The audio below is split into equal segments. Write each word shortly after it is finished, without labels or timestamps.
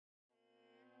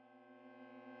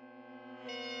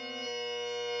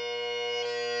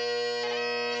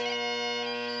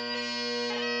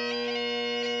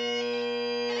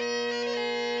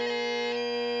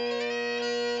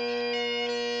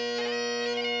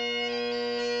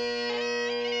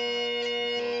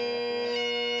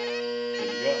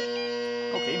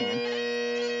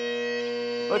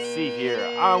Let's see here.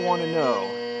 I want to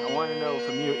know. I want to know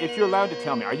from you if you're allowed to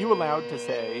tell me. Are you allowed to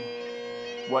say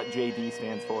what JD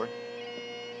stands for?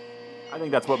 I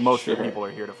think that's what most of the Sure. people are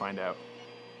here to find out.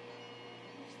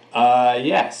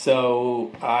 Yeah.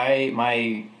 So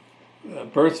my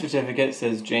birth certificate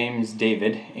says James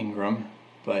David Ingram,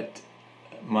 but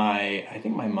I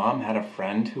think my mom had a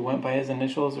friend who went by his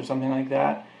initials or something like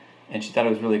that, and she thought it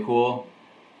was really cool.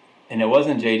 And it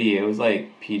wasn't JD, it was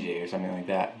like PJ or something like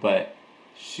that. But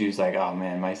she was like, "Oh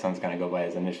man, my son's gonna go by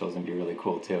his initials and be really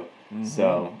cool too."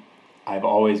 So I've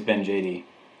always been JD.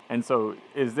 And so,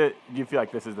 do you feel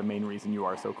like this is the main reason you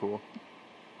are so cool?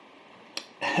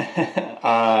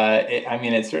 I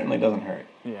mean, it certainly doesn't hurt.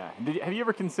 Yeah. Have you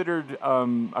ever considered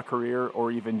a career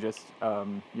or even just,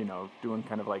 doing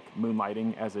kind of like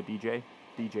moonlighting as a DJ?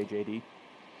 DJ JD?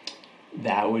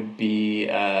 That would be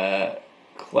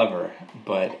clever,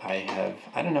 but I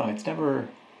don't know, it's never,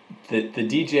 the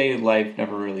DJ life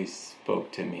never really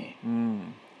spoke to me.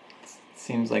 It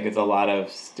seems like it's a lot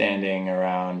of standing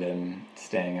around and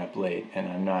staying up late, and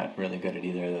I'm not really good at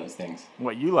either of those things.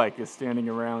 What you like is standing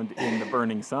around in the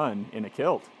burning sun in a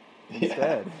kilt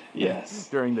instead Yes.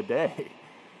 during the day.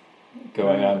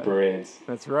 Going on parades.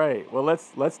 That's right. Well,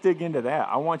 let's dig into that.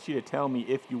 I want you to tell me,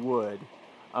 if you would,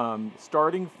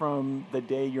 starting from the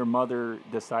day your mother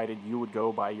decided you would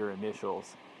go by your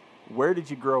initials, where did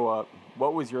you grow up?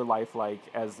 What was your life like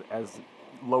as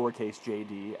lowercase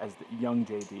JD, as the young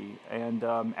JD, and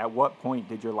at what point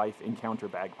did your life encounter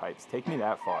bagpipes? Take me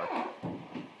that far.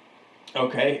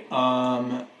 Okay.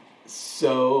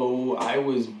 So I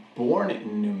was born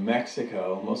in New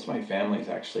Mexico. Most of my family's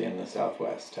actually in the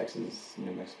Southwest, Texas,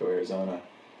 New Mexico, Arizona.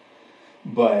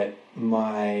 But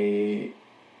my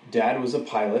dad was a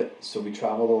pilot, so we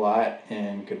traveled a lot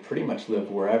and could pretty much live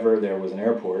wherever there was an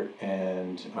airport.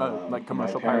 And Like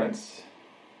commercial my parents,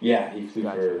 yeah, he flew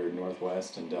Gotcha. for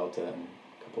Northwest and Delta and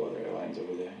a couple other airlines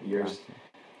over the years.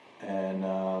 Gotcha.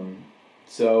 And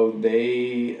so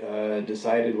they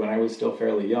decided when I was still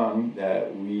fairly young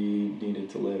that we needed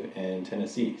to live in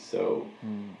Tennessee. So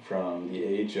from the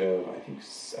age of, I think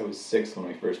I was 6 when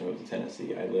we first moved to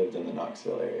Tennessee, I lived in the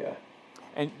Knoxville area.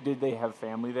 And did they have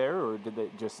family there, or did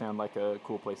it just sound like a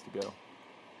cool place to go?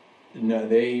 No,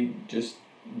 they just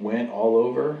went all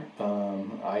over.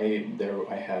 I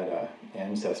had a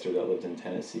ancestor that lived in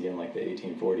Tennessee in like the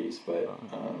 1840s, but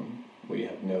we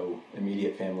have no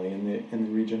immediate family in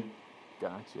the region.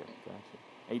 Gotcha.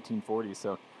 1840s.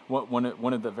 So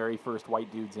one of the very first white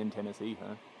dudes in Tennessee,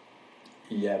 huh?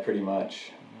 Yeah, pretty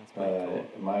much. That's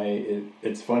pretty cool.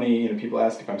 It's funny, people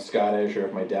ask if I'm Scottish or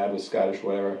if my dad was Scottish,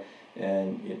 whatever.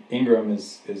 And Ingram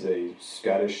is a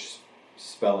Scottish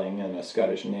spelling and a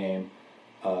Scottish name,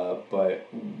 but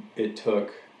it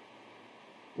took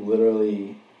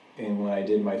literally, and when I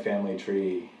did my family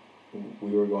tree,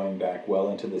 we were going back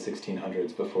well into the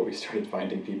 1600s before we started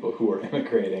finding people who were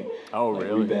immigrating. Oh,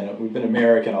 really? We've been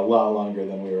American a lot longer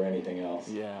than we were anything else.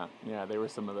 Yeah. They were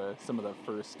some of the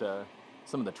first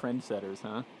some of the trendsetters,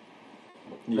 huh?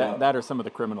 Yeah, That are some of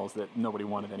the criminals that nobody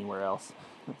wanted anywhere else.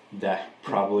 that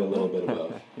probably a little bit of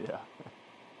both. Yeah.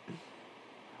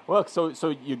 Well, so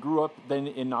you grew up then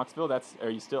in Knoxville. Are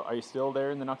you still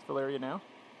there in the Knoxville area now?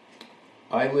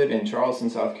 I live in Charleston,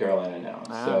 South Carolina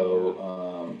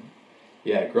now.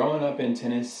 Yeah, growing up in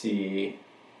Tennessee,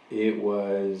 it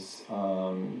was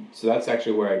so that's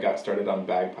actually where I got started on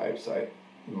bagpipes.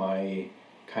 My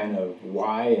kind of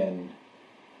why and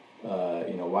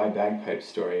why bagpipe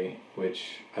story,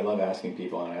 which I love asking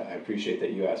people, and I appreciate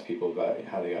that you ask people about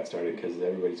how they got started, because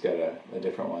everybody's got a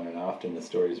different one, and often the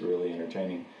story is really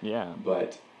entertaining. Yeah.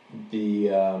 But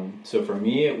so for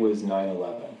me, it was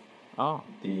 9/11. Oh.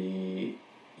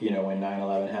 When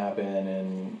 9/11 happened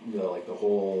and the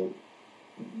whole,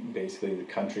 basically the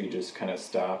country just kind of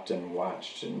stopped and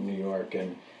watched in New York,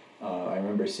 and I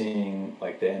remember seeing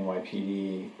like the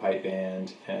NYPD pipe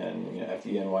band and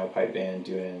FDNY pipe band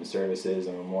doing services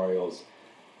and memorials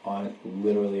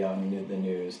literally on the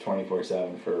news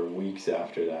 24/7 for weeks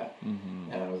after that.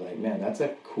 Mm-hmm. And I was like, man, that's a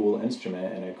cool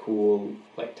instrument and a cool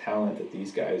talent that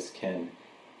these guys can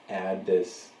add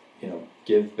this,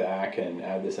 give back and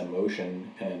add this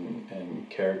emotion and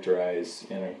characterize,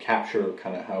 capture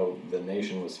kind of how the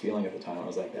nation was feeling at the time. I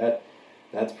was like,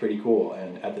 that's pretty cool.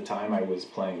 And at the time I was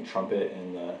playing trumpet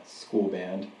in the school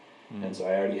band, and so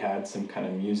I already had some kind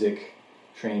of music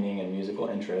training and musical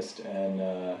interest. And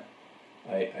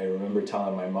I remember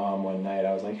telling my mom one night,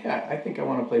 I was like, yeah, I think I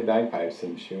want to play bagpipes.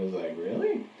 And she was like,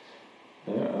 really?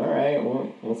 All right,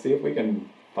 we'll see if we can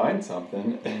find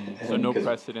something. So no 'cause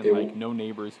precedent, like no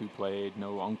neighbors who played,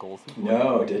 no uncles who played.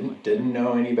 No, didn't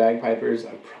know any bagpipers.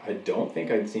 I don't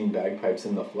think I'd seen bagpipes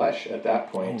in the flesh at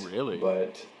that point. Oh, really?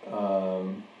 But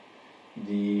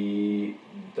the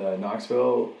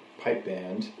Knoxville Pipe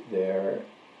Band there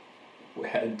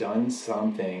had done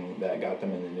something that got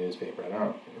them in the newspaper. I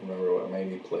don't remember what.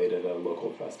 Maybe played at a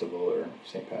local festival or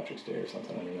St. Patrick's Day or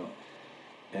something. I don't know.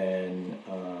 And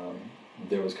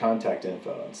there was contact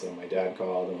info, and so my dad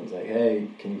called and was like, "Hey,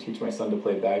 can you teach my son to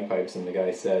play bagpipes?" And the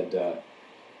guy said,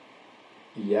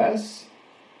 "Yes."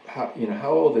 How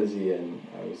old is he? And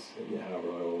I was, however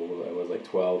old I was, like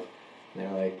 12. And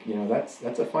they're like,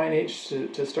 that's a fine age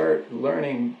to start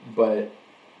learning, but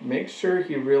make sure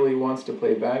he really wants to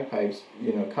play bagpipes.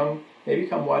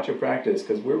 Come watch a practice,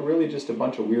 because we're really just a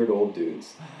bunch of weird old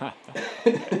dudes.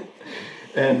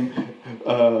 And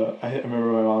I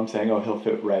remember my mom saying, "Oh, he'll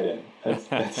fit right in."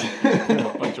 That's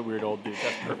A bunch of weird old dudes.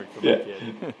 That's perfect for my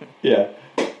kid. Yeah.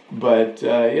 But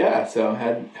so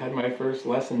had my first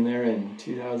lesson there in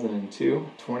 2002,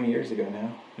 20 years ago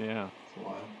now. Yeah. It's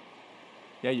wild.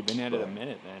 Yeah, you've been at it a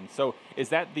minute then. So is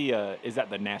that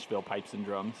the Nashville Pipes and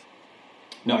Drums?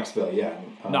 Knoxville, yeah.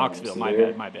 Knoxville, so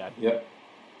my bad. Yep.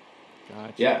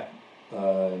 Gotcha. Yeah.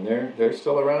 And they're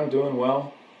still around, doing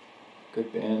well.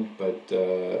 Good band, but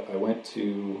I went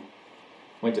to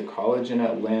college in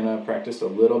Atlanta, practiced a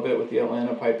little bit with the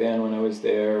Atlanta Pipe Band when I was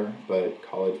there, but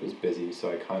college was busy,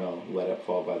 so I kind of let it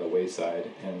fall by the wayside.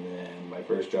 And then my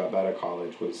first job out of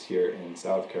college was here in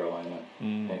South Carolina,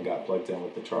 and got plugged in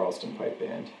with the Charleston Pipe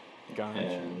Band. Gotcha.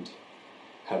 And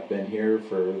have been here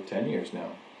for 10 years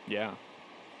now. Yeah.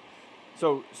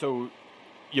 So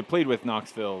you played with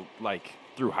Knoxville like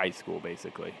through high school,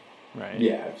 basically, right?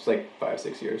 Yeah, it's like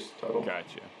 5-6 years total.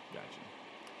 Gotcha.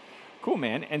 Cool,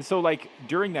 man. And so, like,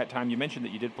 during that time, you mentioned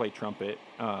that you did play trumpet,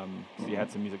 so you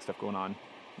had some music stuff going on.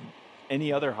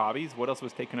 Any other hobbies? What else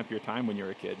was taking up your time when you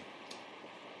were a kid?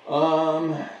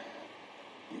 I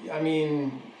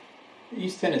mean,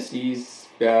 East Tennessee's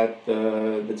got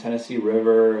the Tennessee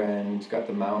River and got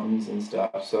the mountains and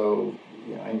stuff, so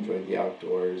I enjoyed the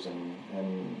outdoors, and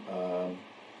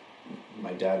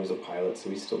my dad was a pilot,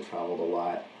 so we still traveled a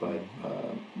lot, but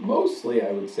mostly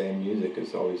I would say music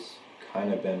has always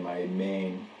kind of been my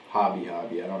main hobby. I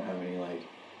don't have any, like,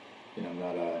 I'm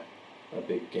not a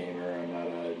big gamer, I'm not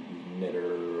a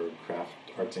knitter or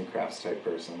arts and crafts type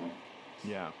person.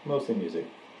 Yeah. Mostly music.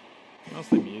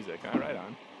 All right,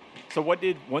 on. So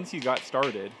once you got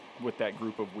started with that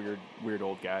group of weird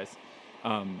old guys,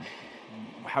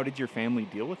 how did your family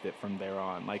deal with it from there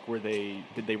on? Like,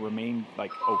 did they remain,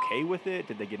 like, okay with it?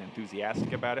 Did they get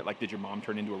enthusiastic about it? Like, did your mom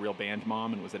turn into a real band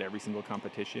mom and was at every single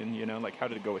competition, Like, how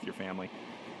did it go with your family?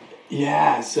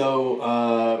 Yeah,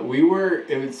 so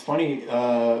it was funny,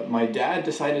 my dad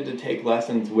decided to take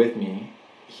lessons with me.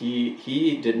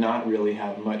 He did not really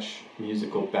have much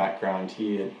musical background.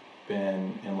 He had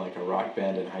been in, like, a rock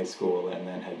band in high school and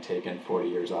then had taken 40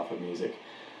 years off of music.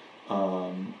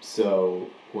 So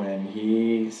when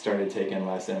he started taking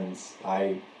lessons,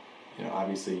 I,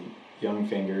 obviously young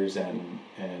fingers and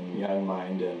young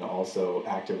mind, and also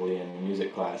actively in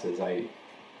music classes, I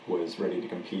was ready to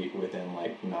compete within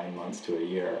like 9 months to a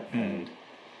year. And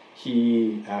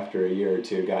he, after a year or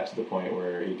two, got to the point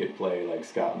where he could play like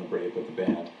Scott and the Brave with the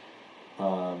band.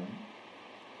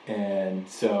 And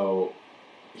so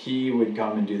he would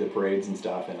come and do the parades and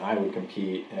stuff, and I would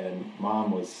compete, and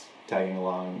Mom was tagging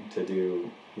along to do,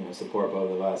 support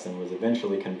both of us, and was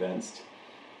eventually convinced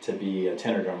to be a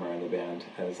tenor drummer in the band,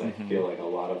 as I feel like a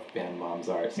lot of band moms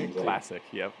are. It seems like classic.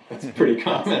 Yep, that's pretty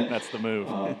common. That's the move.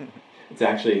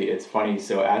 It's funny.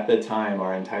 So at the time,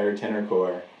 our entire tenor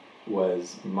corps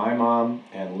was my mom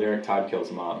and Lyric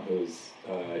Toddkill's mom, who's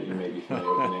you may be familiar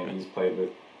with the name. He's played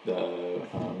with the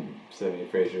Sidney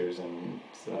Frasers and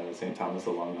St. Thomas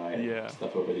alumni and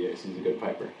stuff over the years. He's a good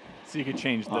piper. So you could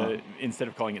change instead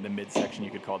of calling it the midsection,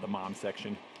 you could call it the mom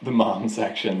section. The mom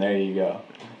section, there you go.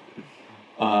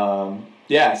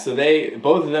 So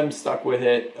both of them stuck with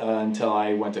it until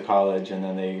I went to college, and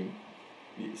then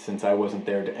since I wasn't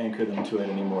there to anchor them to it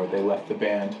anymore, they left the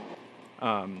band.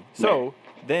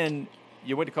 Then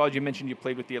you went to college, you mentioned you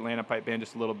played with the Atlanta Pipe Band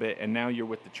just a little bit, and now you're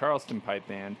with the Charleston Pipe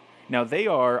Band. Now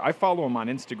I follow them on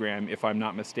Instagram, if I'm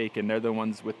not mistaken. They're the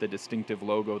ones with the distinctive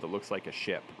logo that looks like a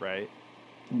ship, right?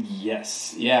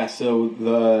 Yes. Yeah, so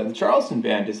the Charleston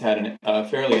Band has had a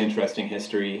fairly interesting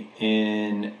history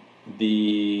in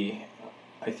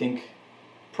I think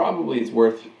probably it's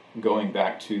worth going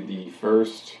back to the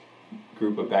first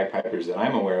group of bagpipers that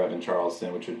I'm aware of in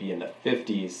Charleston, which would be in the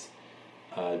 50s.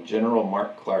 General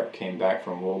Mark Clark came back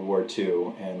from World War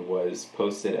II and was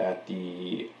posted at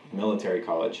the military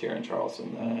college here in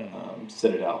Charleston, the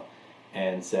Citadel,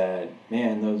 and said,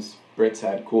 "Man, those Brits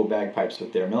had cool bagpipes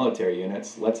with their military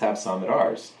units. Let's have some at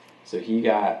ours." So he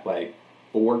got like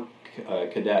 4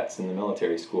 cadets in the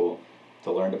military school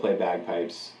to learn to play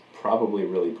bagpipes, probably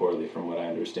really poorly from what I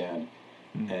understand,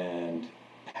 and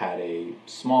had a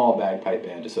small bagpipe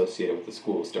band associated with the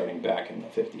school starting back in the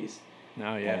 50s.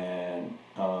 Oh, yeah. And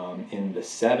in the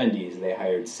 70s, they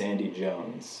hired Sandy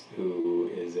Jones, who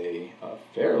is a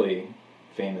fairly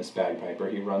famous bagpiper.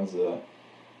 He runs the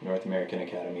North American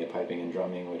Academy of Piping and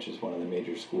Drumming, which is one of the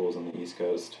major schools on the East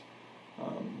Coast.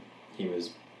 He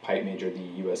was pipe major of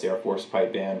the U.S. Air Force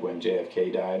pipe band when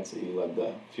JFK died, so he led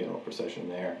the funeral procession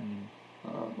there.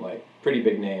 Like, pretty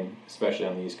big name, especially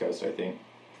on the East Coast, I think.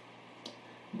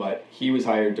 But he was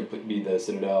hired to be the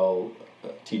Citadel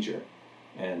teacher.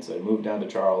 And so I moved down to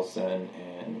Charleston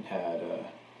and had,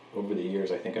 over the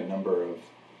years, I think a number of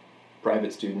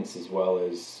private students as well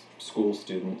as school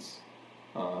students.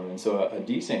 And so a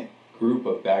decent group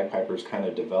of bagpipers kind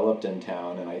of developed in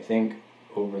town. And I think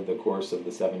over the course of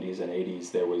the 70s and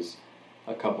 80s, there was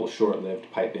a couple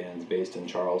short-lived pipe bands based in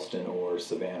Charleston or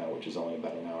Savannah, which is only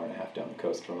about an hour and a half down the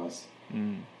coast from us.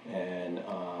 And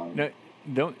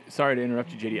sorry to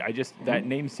interrupt you, JD. I just that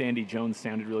name Sandy Jones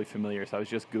sounded really familiar, so I was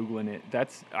just Googling it.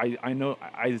 I know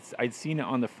I'd seen it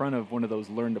on the front of one of those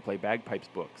Learn to Play Bagpipes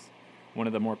books, one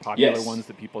of the more popular ones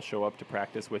that people show up to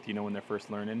practice with, when they're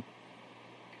first learning.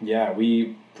 Yeah,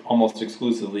 we almost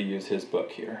exclusively use his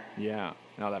book here. Yeah,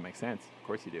 no, that makes sense. Of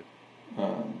course you do.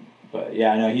 But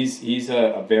yeah, no, he's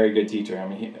a very good teacher. I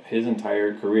mean, his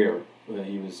entire career,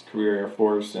 he was career Air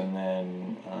Force and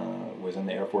then was in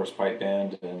the Air Force pipe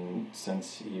band, and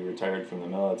since he retired from the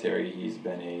military, he's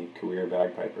been a career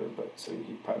bagpiper. But so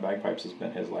bagpipes has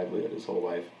been his livelihood his whole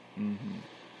life.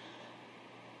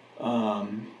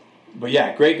 But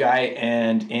yeah, great guy.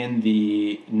 And in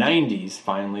the 90s,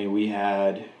 finally, we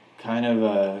had kind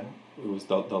of it was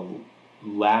the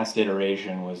last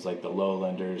iteration was like the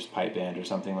Lowlanders pipe band or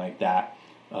something like that,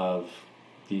 of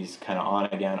these kind of on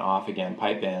again, off again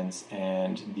pipe bands.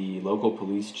 And the local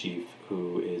police chief,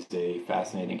 who is a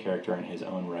fascinating character in his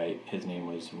own right, his name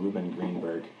was Reuben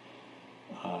Greenberg.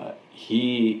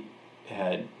 He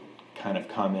had kind of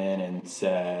come in and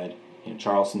said,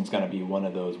 Charleston's going to be one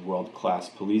of those world-class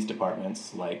police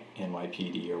departments like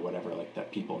NYPD or whatever, like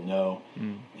that people know.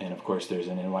 And of course there's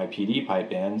an NYPD pipe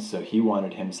band, so he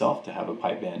wanted himself to have a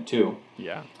pipe band too.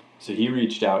 Yeah. So he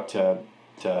reached out to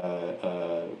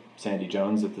Sandy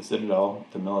Jones at the Citadel,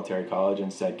 the military college,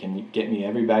 and said, "Can you get me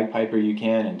every bagpiper you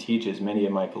can and teach as many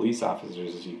of my police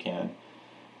officers as you can?"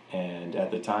 And at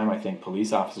the time, I think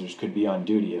police officers could be on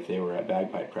duty if they were at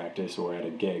bagpipe practice or at a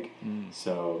gig.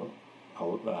 So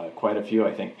quite a few,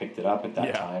 I think, picked it up at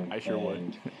that time. I sure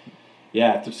would.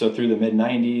 Yeah, so through the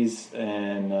mid-'90s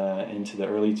and into the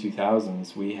early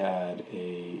 2000s, we had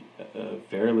a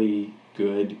fairly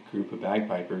good group of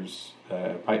bagpipers,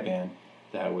 pipe band,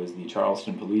 that was the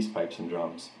Charleston Police Pipes and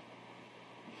Drums.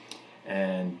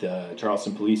 And the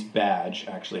Charleston Police badge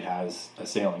actually has a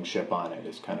sailing ship on it.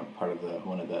 It's kind of part of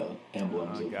one of the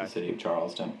emblems of the city of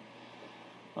Charleston.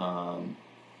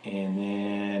 And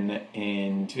then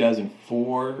in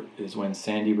 2004 is when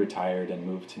Sandy retired and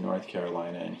moved to North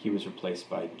Carolina, and he was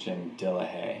replaced by Jim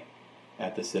Dillahay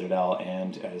at the Citadel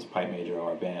and as pipe major of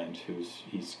our band,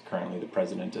 he's currently the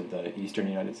president of the Eastern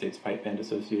United States Pipe Band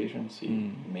Association, so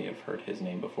you may have heard his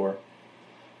name before.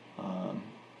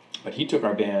 But he took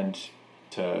our band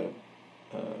to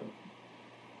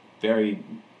very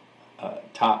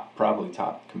probably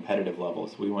top competitive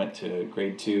levels. We went to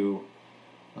grade 2,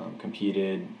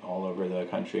 competed all over the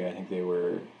country. I think they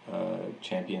were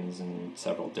champions in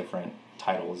several different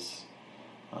titles.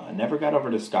 Never got over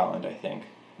to Scotland, I think,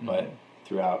 but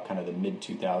throughout kind of the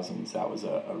mid-2000s, that was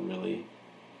a really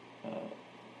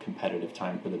competitive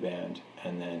time for the band.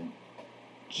 And then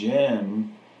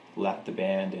Jim left the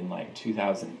band in like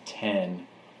 2010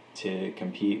 to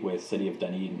compete with City of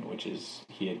Dunedin, which is,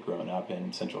 he had grown up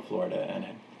in Central Florida and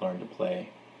had learned to play.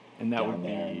 And that would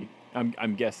be,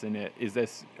 I'm guessing it,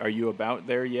 are you about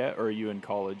there yet, or are you in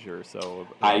college or so?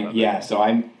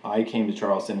 I came to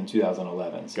Charleston in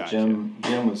 2011. So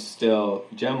gotcha.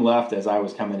 Jim left as I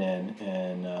was coming in,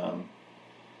 and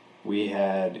we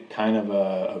had kind of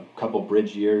a couple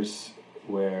bridge years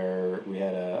where we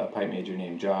had a pipe major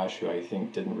named Josh, who I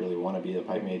think didn't really want to be the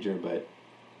pipe major, but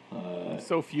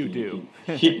so few do.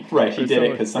 He did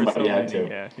it because somebody had to.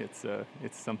 Yeah,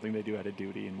 it's something they do out of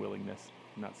duty and willingness,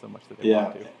 not so much that they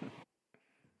want to.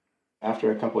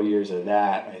 After a couple years of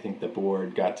that, I think the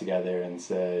board got together and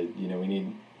said,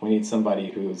 we need somebody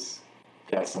who's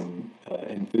got some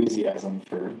enthusiasm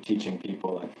for teaching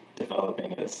people and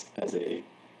developing as a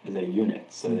unit.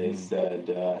 So they Mm-hmm. said,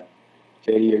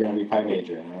 JD, you're going to be pipe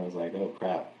major. And I was like, oh,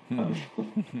 crap.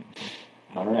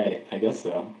 All right, I guess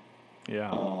so.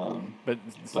 Yeah. Um, But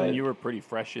so but you were pretty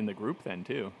fresh in the group then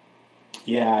too.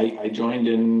 yeah, I joined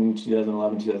in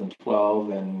 2011, 2012,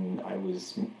 and I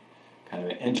was kind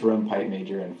of an interim pipe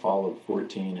major in fall of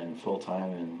 14 and full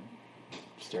time and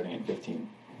starting at 15.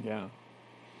 Yeah.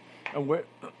 And where,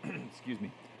 excuse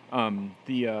me,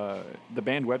 the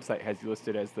band website has you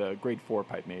listed as the grade 4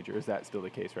 pipe major. Is that still the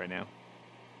case right now?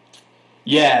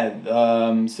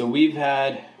 Yeah, so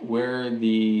we're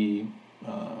the,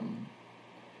 um,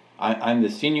 I'm the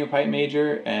senior pipe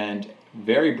major, and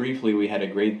very briefly we had a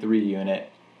grade 3 unit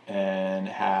and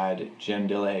had Jim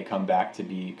Dillahay come back to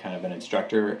be kind of an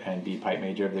instructor and be pipe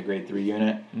major of the grade 3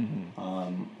 unit.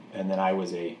 Mm-hmm. And then I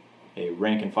was a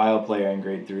rank and file player in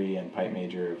grade 3 and pipe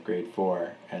major of grade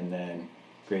 4, and then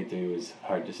grade 3 was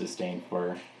hard to sustain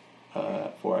for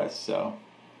us, so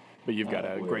But you've got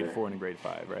a grade we're 4 and a grade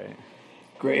 5, right?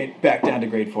 back down to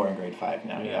grade 4 and grade 5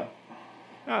 now. Yeah. Yeah.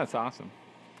 Oh, that's awesome.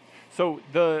 So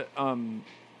the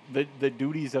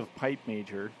duties of pipe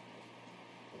major.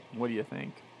 What do you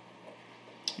think?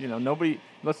 You know, nobody.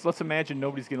 Let's imagine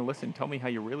nobody's going to listen. Tell me how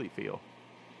you really feel.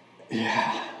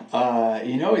 Yeah,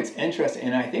 it's interesting,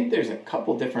 and I think there's a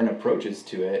couple different approaches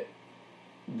to it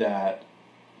that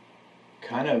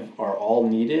kind of are all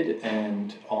needed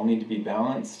and all need to be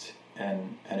balanced,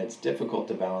 and it's difficult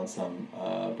to balance them.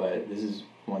 But this is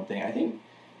one thing I think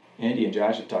Andy and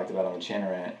Josh have talked about on the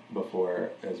Chanarant before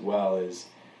as well. Is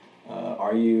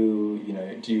are you,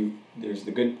 there's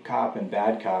the good cop and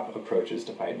bad cop approaches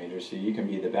to pipe majors. So you can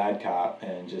be the bad cop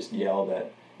and just yell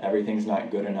that everything's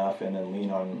not good enough, and then lean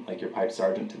on like your pipe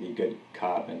sergeant to be good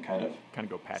cop and kind of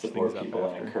Go patch support things up people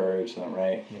after. and encourage them,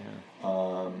 right? Yeah.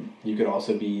 You could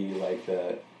also be like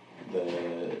the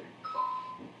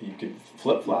you could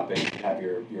flip flop it. You could have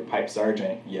your pipe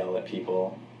sergeant yell at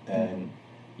people, and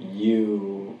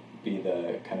you be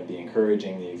the kind of the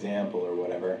encouraging, the example or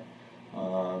whatever.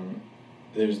 And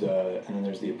then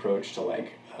there's the approach to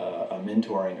like a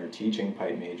mentoring or teaching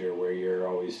pipe major where you're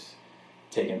always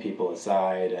taking people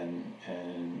aside and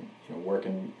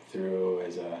working through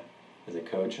as a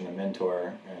coach and a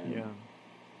mentor, and Yeah.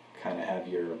 kind of have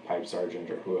your pipe sergeant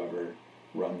or whoever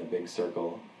run the big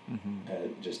circle,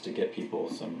 just to get people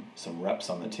some reps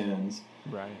on the tunes.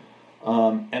 Right.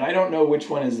 And I don't know which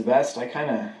one is the best. I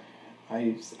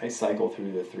cycle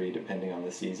through the three depending on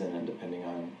the season and depending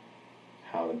on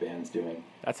how the band's doing.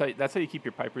 That's how you keep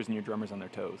your pipers and your drummers on their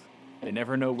toes. They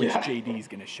never know which Yeah. JD is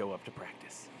going to show up to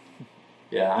practice.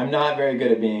 Yeah, I'm not very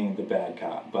good at being the bad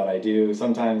cop, but I do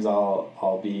sometimes.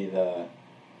 I'll be the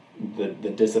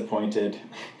disappointed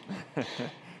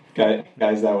guys.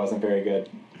 That wasn't very good.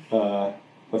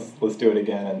 Let's do it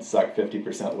again and suck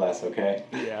 50% less, okay?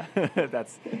 Yeah,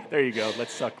 there you go.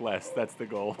 Let's suck less. That's the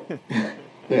goal.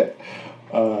 Yeah.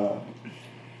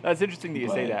 That's interesting that you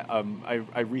say But- that.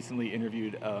 I recently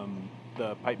interviewed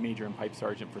the pipe major and pipe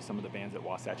sergeant for some of the bands at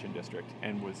Wasatch District,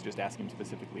 and was just asking him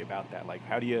specifically about that. Like,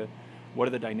 what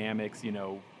are the dynamics?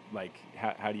 Like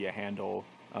how do you handle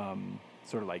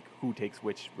sort of like who takes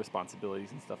which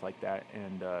responsibilities and stuff like that?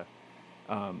 And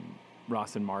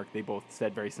Ross and Mark, they both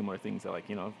said very similar things. That, like,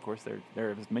 of course there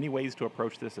are as many ways to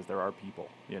approach this as there are people.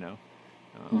 Everybody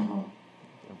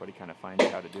kind of finds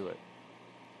how to do it.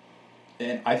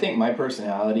 And I think my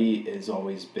personality has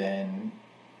always been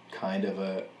kind of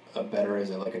a better as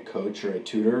a coach or a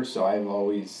tutor. So I've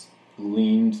always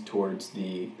leaned towards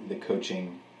the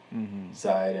coaching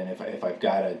side. And if I've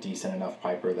got a decent enough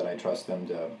piper that I trust them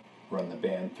to run the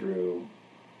band through,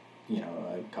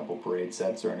 a couple parade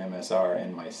sets or an MSR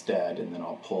in my stead, and then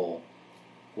I'll pull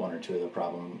one or two of the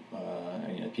problem,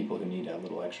 people who need a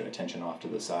little extra attention off to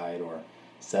the side, or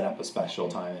set up a special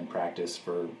time in practice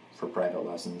for private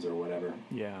lessons or whatever.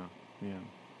 Yeah.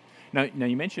 Now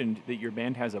you mentioned that your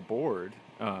band has a board.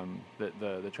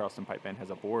 The Charleston Pipe Band has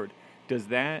a board. Does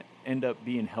that end up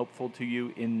being helpful to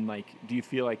you in, like, do you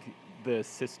feel like the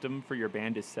system for your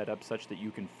band is set up such that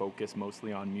you can focus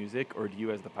mostly on music, or do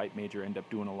you as the pipe major end up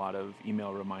doing a lot of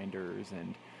email reminders,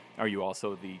 and are you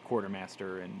also the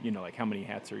quartermaster, and like how many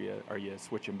hats are you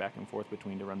switching back and forth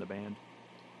between to run the band?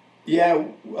 Yeah,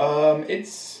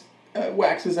 it's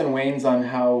waxes and wanes on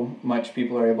how much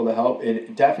people are able to help.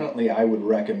 It definitely, I would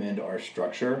recommend our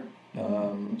structure.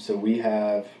 So we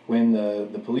have, when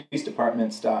the police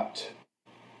department stopped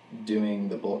doing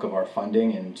the bulk of our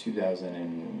funding in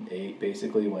 2008,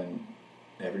 basically, when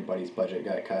everybody's budget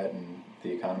got cut and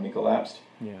the economy collapsed.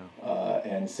 Yeah.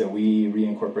 And so we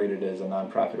reincorporated as a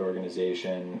nonprofit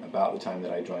organization about the time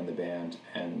that I joined the band,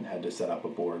 and had to set up a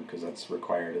board because that's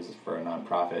required as for a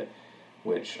nonprofit,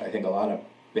 which I think a lot of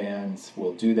bands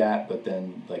will do that, but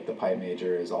then like the pipe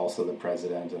major is also the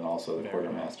president and also the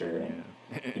quartermaster, and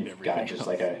you've got just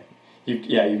like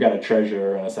you've got a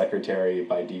treasurer and a secretary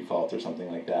by default or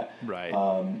something like that. Right.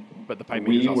 But the pipe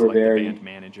major is also like the band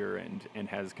manager and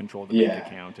has control of the bank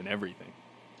account and everything.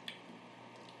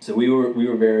 So we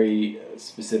were very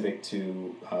specific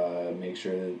to make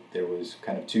sure that there was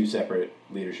kind of two separate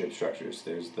leadership structures.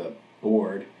 There's the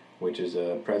board, which is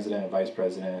a president, vice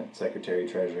president, secretary,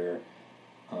 treasurer,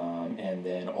 and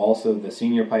then also the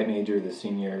senior pipe major, the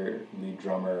senior lead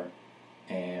drummer,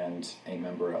 and a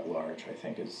member at large, I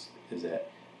think is it.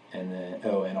 And then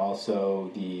and also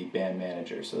the band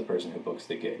manager, so the person who books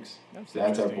the gigs.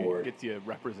 That's our board. It gets you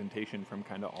representation from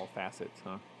kind of all facets,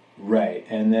 huh? Right,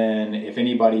 and then if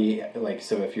anybody,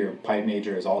 if your pipe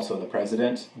major is also the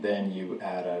president, then you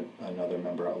add another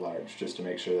member at large, just to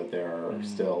make sure that there are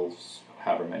still,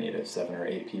 however many it is, 7 or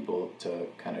 8 people to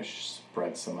kind of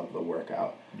spread some of the work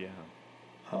out. Yeah.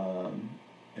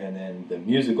 And then the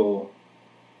musical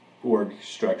org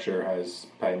structure has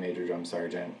pipe major, drum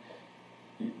sergeant,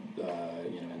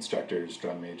 instructors,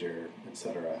 drum major,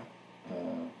 etc.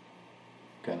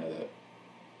 Kind of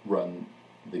run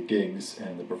the gigs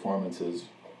and the performances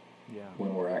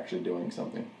when we're actually doing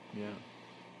something. Yeah.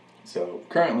 So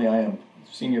currently I am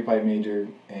senior pipe major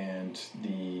and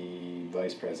the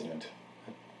vice president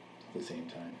at the same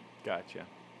time. Gotcha.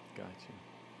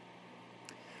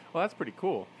 Well, that's pretty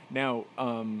cool. Now,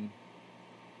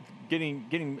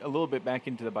 getting a little bit back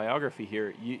into the biography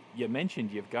here, you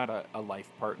mentioned you've got a life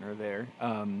partner there.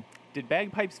 Did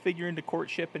bagpipes figure into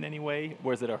courtship in any way?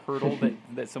 Was it a hurdle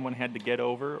that someone had to get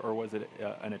over, or was it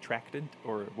an attractant,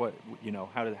 or what?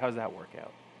 How does that work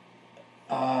out?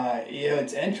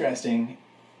 It's interesting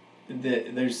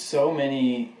that there's so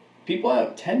many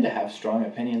people tend to have strong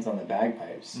opinions on the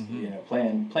bagpipes.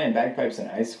 Playing bagpipes in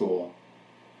high school,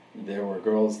 there were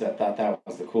girls that thought that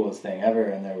was the coolest thing ever,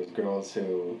 and there was girls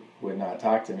who would not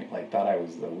talk to me, thought I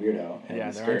was the weirdo.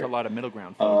 Yeah, there aren't a lot of middle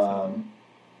ground folks.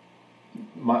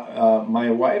 My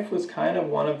wife was kind of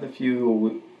one of the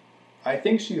few. I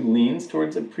think she leans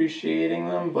towards appreciating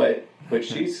them, but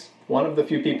she's one of the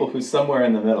few people who's somewhere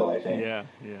in the middle, I think. Yeah.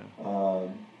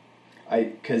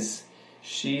 Because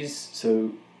she's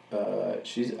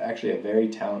actually a very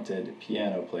talented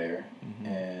piano player,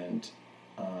 and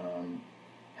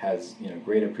has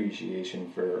great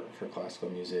appreciation for classical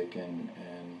music, and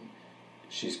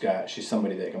she's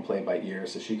somebody that can play by ear,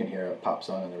 so she can hear a pop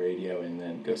song on the radio and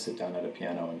then go sit down at a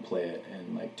piano and play it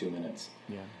in 2 minutes.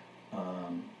 Yeah.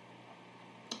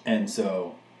 And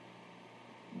so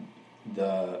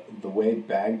the way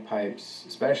bagpipes,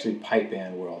 especially pipe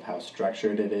band world, how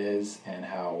structured it is and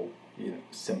how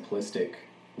simplistic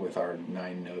with our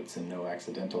 9 notes and no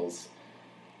accidentals.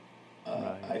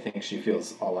 Right. I think she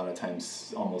feels a lot of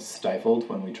times almost stifled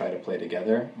when we try to play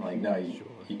together. No,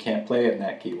 you can't play it in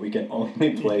that key. We can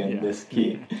only play in this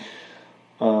key.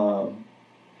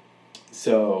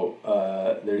 So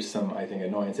there's some, I think,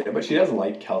 annoyance there. But she does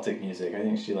like Celtic music. I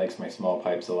think she likes my small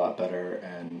pipes a lot better,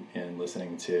 and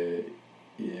listening to,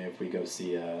 if we go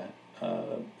see an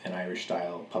Irish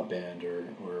style pub band or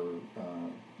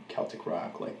Celtic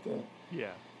rock, like the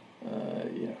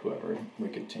whoever,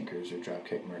 Wicked Tinkers or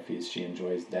Dropkick Murphys, she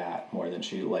enjoys that more than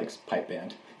she likes pipe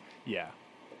band. Yeah,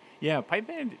 pipe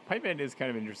band is kind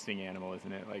of an interesting animal,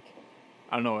 isn't it?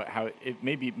 I don't know how it.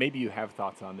 Maybe you have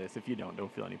thoughts on this. If you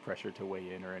don't feel any pressure to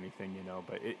weigh in or anything,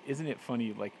 But isn't it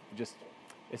funny, just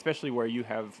especially where you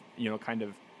have kind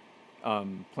of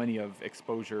plenty of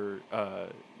exposure,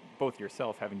 both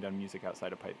yourself having done music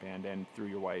outside of pipe band and through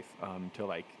your wife,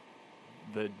 to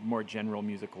the more general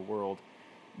musical world.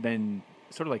 Then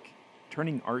sort of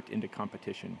turning art into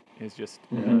competition is just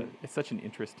it's such an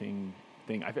interesting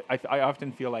thing. I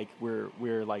often feel like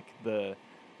we're like the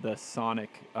sonic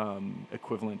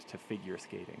equivalent to figure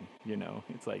skating.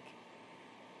 It's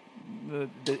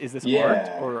is this art,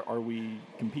 or are we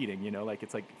competing?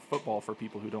 It's like football for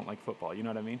people who don't like football. You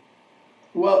know what I mean?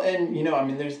 Well, and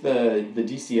there's the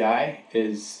DCI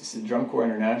is Drum Corps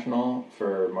International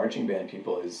for marching band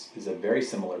people is a very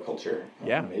similar culture.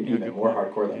 Maybe even more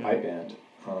hardcore than pipe band.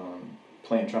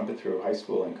 Playing trumpet through high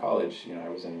school and college, I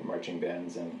was in marching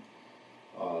bands, and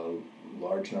a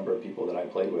large number of people that I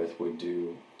played with would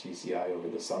do DCI over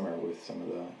the summer with some of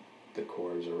the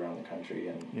corps around the country,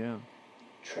 and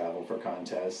travel for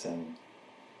contests and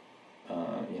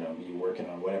be working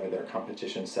on whatever their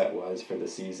competition set was for the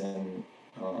season.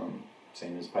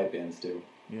 same as pipe bands do.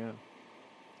 Yeah.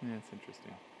 Yeah, that's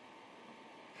interesting.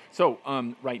 So,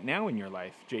 right now in your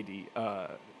life, JD,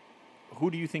 who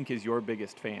do you think is your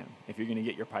biggest fan? If you're going to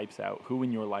get your pipes out, who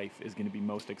in your life is going to be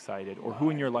most excited, or who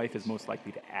in My your life is biggest most fan.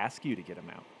 likely to ask you to get them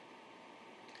out?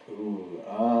 Ooh,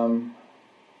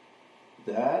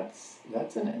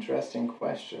 that's an interesting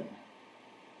question.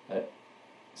 Uh,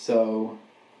 so,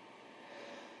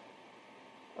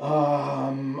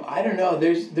 I don't know.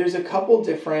 There's a couple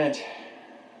different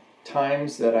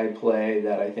times that I play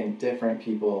that I think different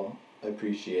people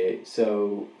appreciate.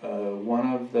 So,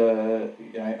 one of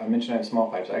I mentioned I have small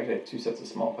pipes. I actually have two sets of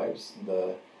small pipes.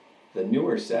 The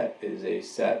newer set is a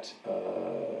set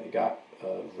I got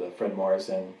of the Fred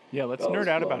Morrison Yeah, let's nerd Bellows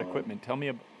out about Blown. equipment. Tell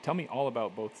me all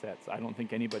about both sets. I don't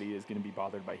think anybody is going to be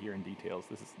bothered by hearing details.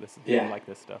 This is I Yeah. like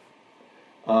this stuff.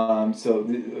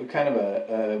 Kind of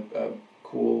a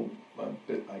cool,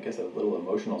 I guess a little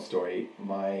emotional story.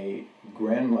 My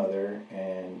grandmother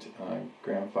and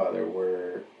grandfather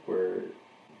were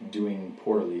doing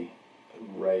poorly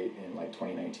right in like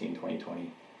 2019,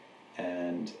 2020.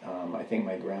 And I think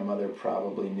my grandmother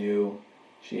probably knew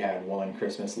she had one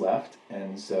Christmas left,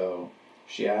 and so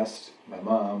she asked my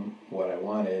mom what I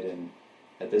wanted, and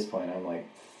at this point I'm like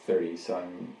 30, so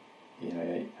I'm,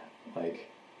 like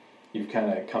you've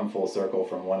kind of come full circle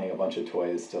from wanting a bunch of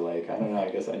toys to like, I don't know, I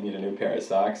guess I need a new pair of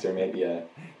socks or maybe Yeah,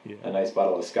 a nice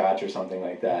bottle of scotch or something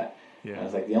like that. And I yeah.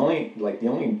 was like, the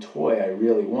only toy I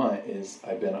really want is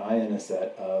I've been eyeing a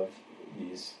set of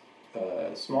these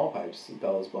small pipes,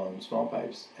 Bellows Blown small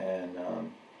pipes, and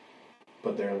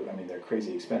but they're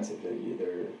crazy expensive.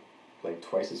 They're like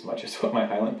twice as much as what my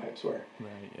Highland pipes were.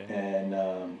 Right. Yeah.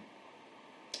 And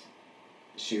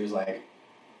she was like,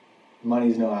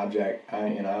 money's no object. I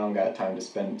don't got time to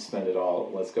spend it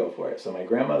all. Let's go for it. So my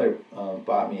grandmother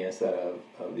bought me a set of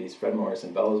these Fred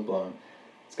Morrison Bellows Blown.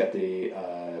 It's got the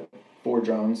 4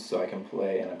 drones, so I can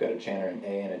play, and I've got a chanter in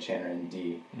A and a chanter in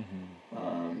D.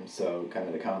 So kind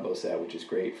of the combo set, which is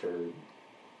great for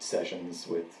sessions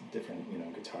with different,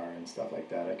 guitar and stuff like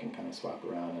that. I can kind of swap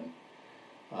around,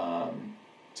 and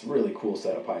it's a really cool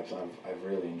set of pipes. I've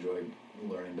really enjoyed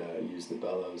learning to use the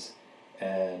bellows.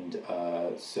 And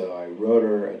so I wrote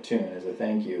her a tune as a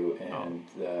thank you, and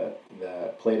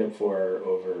the played it for her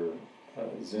over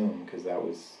Zoom, because that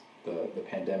was the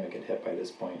pandemic had hit by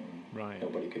this point, and Right.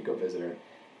 nobody could go visit her.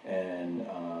 And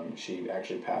she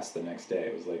actually passed the next day.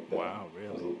 It was like Wow,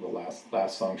 it was really? the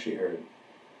last song she heard.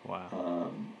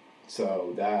 Wow.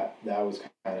 So that was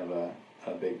kind of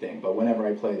a big thing. But whenever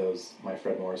I play my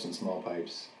Fred Morrison small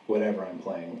pipes, whatever I'm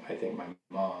playing, I think my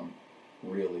mom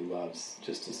really loves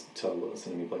just to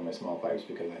listen to me play my small pipes,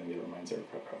 because I think it reminds her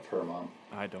of her mom.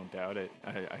 I don't doubt it.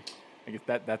 I guess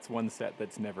that's one set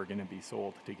that's never going to be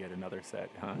sold to get another set,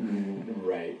 huh?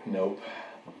 Right. Nope.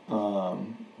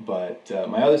 But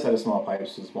my other set of small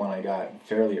pipes was one I got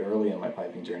fairly early in my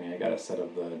piping journey. I got a set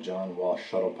of the John Walsh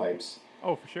shuttle pipes,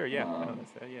 Oh, for sure. Yeah. I know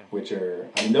that's that. Yeah. which are,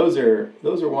 I mean, those are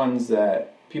ones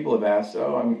that people have asked.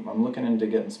 Oh, I'm looking into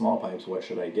getting small pipes. What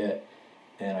should I get?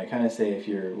 And I kind of say, if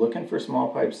you're looking for small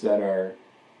pipes that are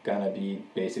gonna be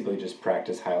basically just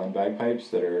practice Highland bagpipes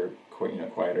that are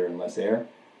quieter and less air,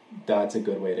 that's a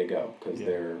good way to go, because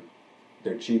Yeah.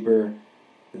 they're cheaper,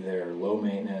 they're low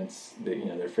maintenance,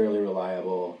 they're fairly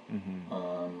reliable.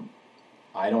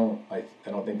 I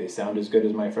don't think they sound as good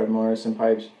as my Fred Morrison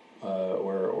pipes,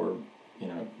 or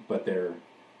but they're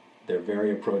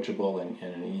very approachable and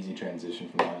an easy transition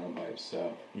from the Highland pipes.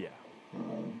 So Yeah.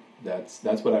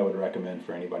 that's what I would recommend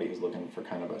for anybody who's looking for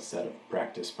kind of a set of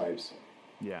practice pipes.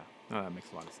 Yeah. No, that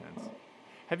makes a lot of sense.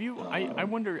 Have you? I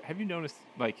wonder. Have you noticed?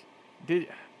 Like,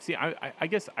 I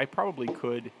guess I probably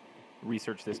could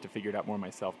research this to figure it out more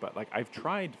myself. But like, I've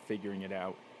tried figuring it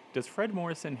out. Does Fred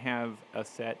Morrison have a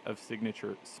set of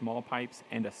signature small pipes,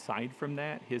 and aside from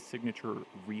that, his signature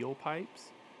reel pipes,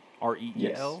 REEL?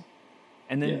 Yes.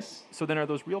 And then, Yes. so then, are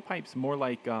those reel pipes more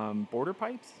like border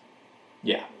pipes?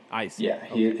 Yeah. I see. Yeah.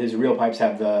 Okay. His real pipes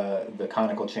have the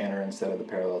conical chanter instead of the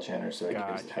parallel chanter, so it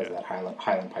has Gotcha. that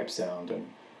Highland pipe sound,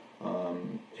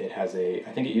 and it has I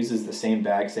think it uses the same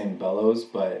bag, same bellows,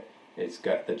 but it's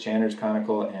got the chanter's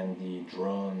conical, and the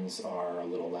drones are a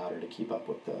little louder to keep up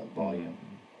with the volume.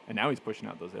 And now he's pushing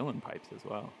out those Uilleann pipes as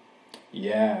well.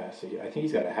 Yeah, so I think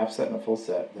he's got a half set and a full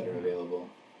set that are available.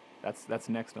 That's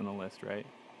next on the list, right?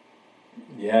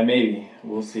 Yeah, maybe.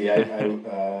 We'll see. I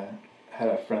had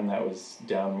a friend that was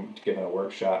down giving a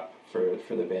workshop for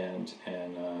the band,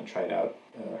 and tried out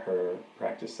her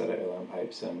practice set of Uilleann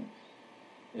pipes, and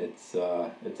it's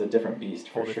a different beast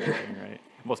for Whole sure. different thing, right?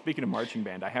 Well, speaking of marching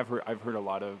band, I've heard a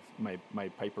lot of my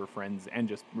piper friends, and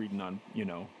just reading on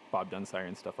Bob Dunsire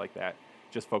and stuff like that,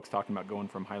 just folks talking about going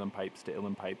from Highland pipes to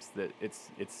uilleann pipes, that it's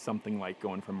something like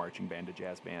going from marching band to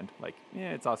jazz band. Like,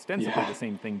 yeah, it's ostensibly the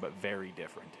same thing, but very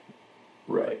different.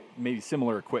 Right. Maybe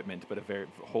similar equipment, but a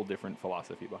whole different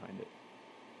philosophy behind it.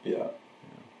 Yeah.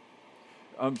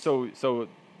 So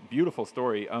beautiful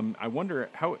story. I wonder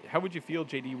how would you feel,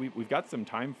 JD? We've got some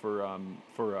time for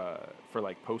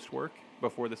like post work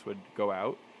before this would go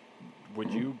out.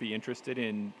 Would you be interested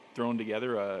in throwing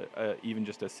together a even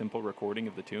just a simple recording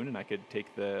of the tune, and I could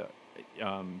take the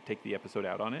episode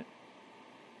out on it?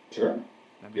 Sure.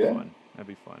 That'd be fun. That'd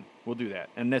be fun. We'll do that.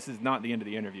 And this is not the end of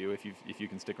the interview. If you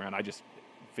can stick around, I just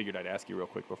figured I'd ask you real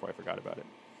quick before I forgot about it.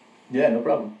 Yeah, no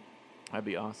problem. That'd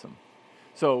be awesome.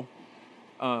 So,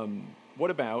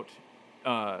 what about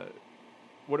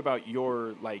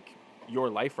your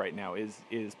life right now? Is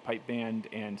pipe band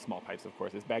and small pipes, of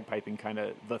course, is bagpiping kind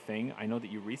of the thing? I know that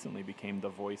you recently became the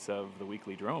voice of the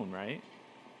Weekly Drone, right?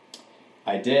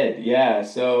 I did, yeah.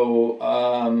 So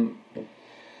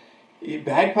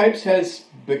bagpipes has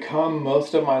become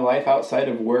most of my life outside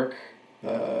of work.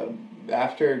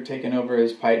 After taking over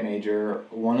as pipe major,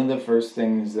 one of the first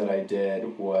things that I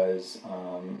did was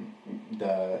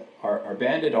our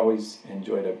band had always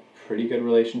enjoyed a pretty good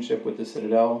relationship with the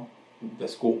Citadel, the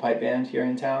school pipe band here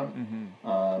in town.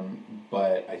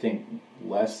 But I think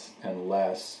less and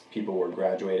less people were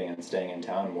graduating and staying in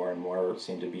town. More and more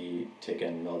seemed to be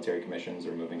taking military commissions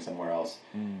or moving somewhere else.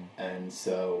 And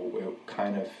so it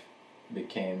kind of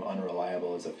became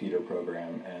unreliable as a feeder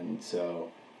program. And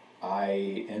so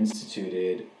I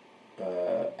instituted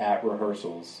at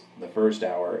rehearsals, the first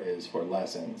hour is for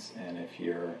lessons. And if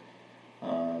you're,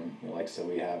 so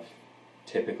we have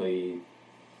typically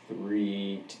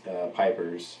 3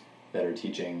 pipers that are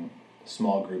teaching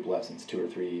small group lessons, 2 or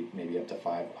 3, maybe up to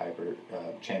 5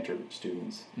 chanter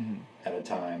students at a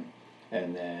time.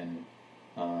 And then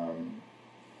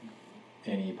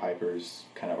any pipers,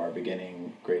 kind of our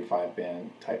beginning grade 5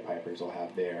 band type pipers, will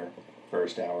have their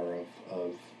first hour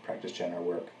of practice chanter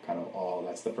work,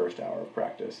 that's the first hour of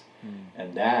practice.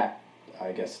 And that,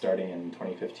 I guess, starting in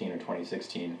 2015 or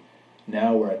 2016,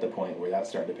 now we're at the point where that's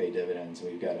starting to pay dividends.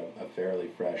 We've got a fairly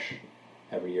fresh,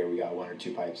 every year we got 1 or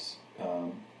 2 pipes,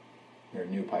 or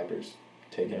new pipers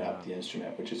taking up the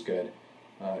instrument, which is good,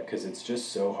 because it's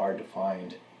just so hard to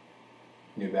find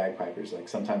new bagpipers. Like,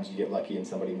 sometimes you get lucky and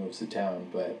somebody moves to town,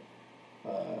 but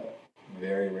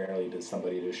very rarely does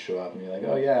somebody just show up and be like,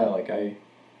 oh yeah, like I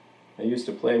used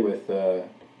to play with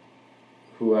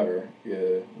whoever,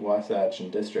 Wasatch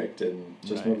and District, and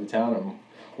just moved to town and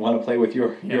want to play with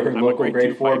your local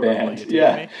grade 4 band.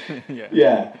 Yeah.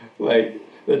 Yeah. Like,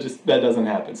 that doesn't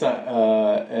happen. So,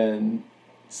 and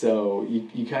so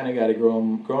you kind of got to grow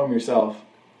them yourself.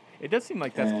 It does seem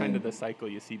like that's kind of the cycle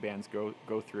you see bands go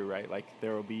through, right? Like,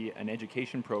 there will be an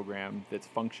education program that's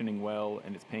functioning well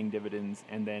and it's paying dividends,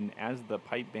 and then as the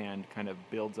pipe band kind of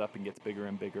builds up and gets bigger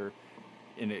and bigger,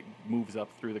 and it moves up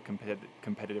through the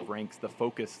competitive ranks, the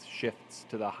focus shifts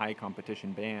to the high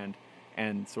competition band,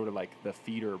 and sort of like the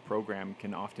feeder program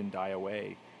can often die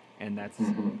away. And that's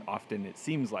often, it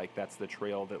seems like that's the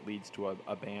trail that leads to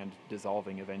a band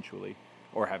dissolving eventually,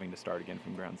 or having to start again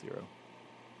from ground zero.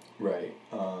 Right.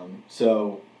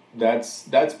 So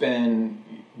that's been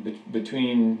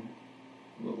between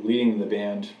leading the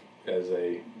band as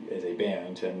a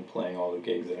band and playing all the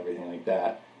gigs and everything like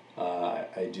that.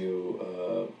 I do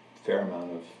a fair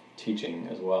amount of teaching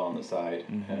as well on the side,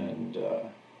 and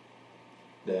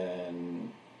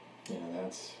then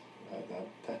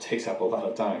that takes up a lot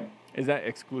of time. Is that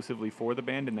exclusively for the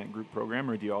band in that group program,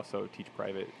 or do you also teach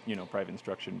private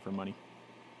instruction for money?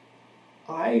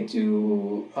 I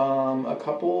do a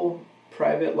couple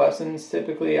private lessons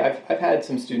typically. I've had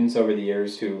some students over the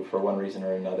years who, for one reason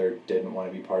or another, didn't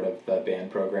want to be part of the band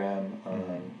program.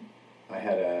 I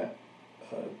had a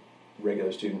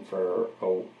regular student for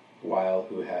a while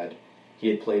who had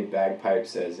played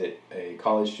bagpipes as a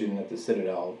college student at the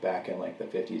Citadel back in like the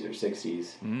 50s or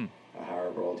 60s,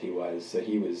 however old he was. So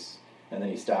and then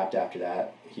he stopped after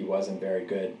that. He wasn't very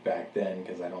good back then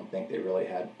because I don't think they really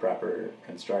had proper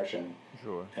instruction.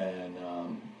 Sure. And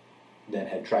then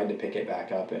had tried to pick it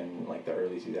back up in like the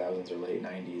early 2000s or late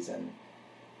 90s, and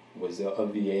was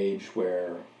of the age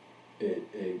where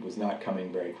it was not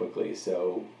coming very quickly.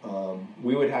 So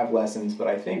we would have lessons, but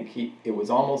I think it was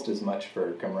almost as much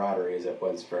for camaraderie as it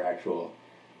was for actual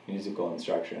musical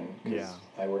instruction. Because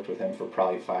I worked with him for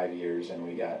probably 5 years, and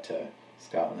we got to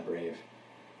Scott and the Brave.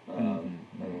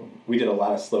 We did a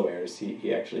lot of slow airs.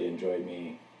 He actually enjoyed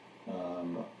me.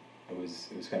 It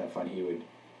was kind of fun. He would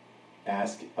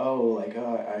ask,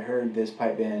 I heard this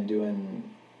pipe band doing,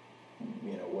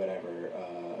 whatever,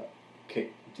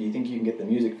 do you think you can get the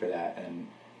music for that? And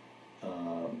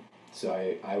so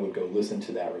I would go listen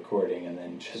to that recording and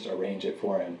then just arrange it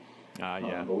for him.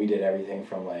 Yeah. But we did everything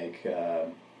from like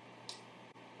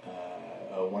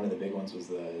one of the big ones was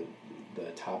the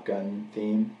Top Gun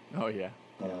theme. Oh yeah.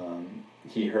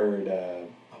 He heard a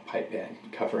pipe band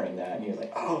covering that, and he was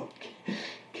like, "Oh,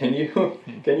 can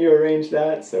you arrange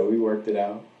that?" So we worked it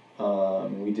out.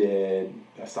 We did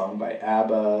a song by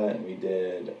ABBA, and we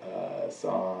did a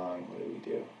song. What did we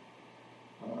do?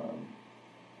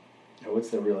 What's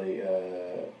the really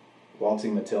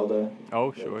Waltzing Matilda?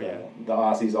 Oh, sure, yeah. The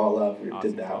Aussies all love. We Aussies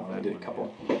did that love one. that We did a one,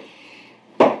 couple.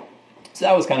 So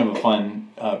that was kind of a fun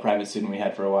private student we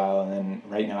had for a while, and then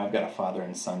right now I've got a father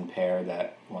and son pair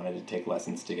that wanted to take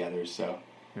lessons together, so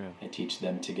I teach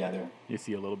them together. You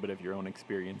see a little bit of your own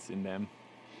experience in them.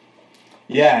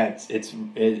 Yeah, it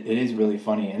is really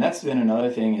funny, and that's been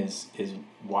another thing is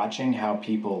watching how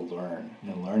people learn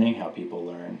and learning how people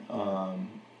learn,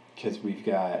 because we've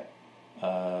got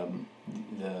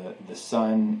the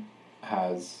son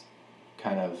has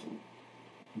kind of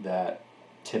that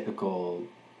typical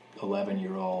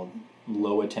 11-year-old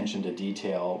low attention to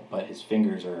detail, but his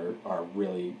fingers are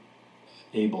really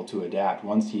able to adapt.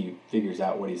 Once he figures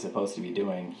out what he's supposed to be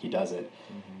doing, he does it.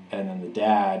 And then the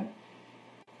dad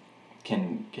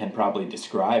can probably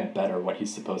describe better what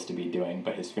he's supposed to be doing,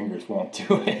 but his fingers won't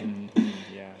do it.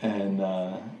 And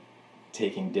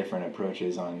taking different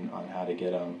approaches on how to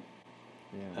get him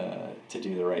to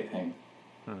do the right thing.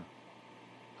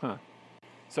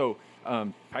 So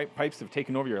pipes have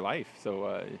taken over your life.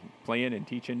 So playing and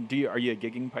teaching. Are you a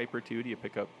gigging piper too? Do you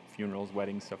pick up funerals,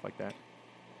 weddings, stuff like that?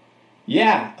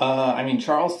 Yeah, I mean,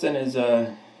 Charleston is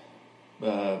a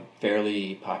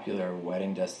fairly popular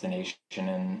wedding destination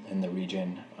in the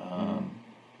region.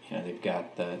 You know, they've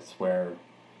got that's where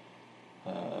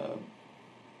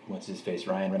what's his face,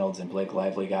 Ryan Reynolds and Blake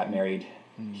Lively got married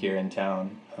here in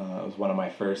town. It was one of my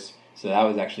first. So that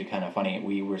was actually kind of funny.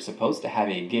 We were supposed to have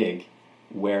a gig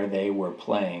where they were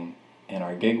playing, and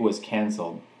our gig was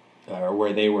canceled, or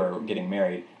where they were getting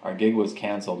married. Our gig was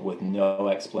canceled with no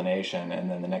explanation,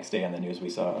 and then the next day on the news we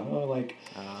saw,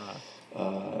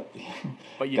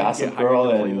 but you Gossip didn't get Girl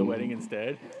hired to play and the wedding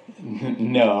instead?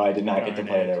 No, I did not get to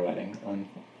play their wedding.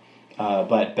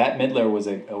 But Bette Midler was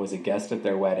a guest at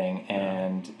their wedding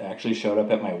and actually showed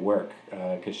up at my work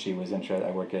because she was interested.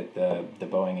 I work at the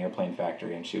Boeing airplane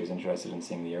factory, and she was interested in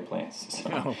seeing the airplanes. So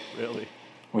oh, really?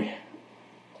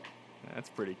 That's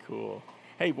pretty cool.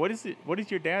 Hey, what does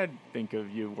your dad think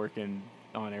of you working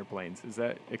on airplanes? Is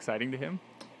that exciting to him?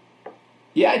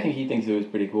 Yeah, I think he thinks it was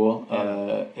pretty cool.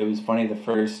 Yeah. It was funny, the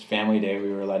first family day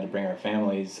we were allowed to bring our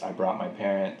families, I brought my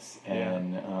parents,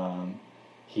 and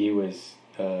he was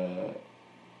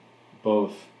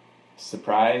both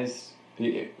surprised,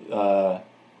 I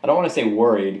don't want to say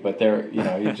worried, but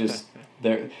he just...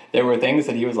 There were things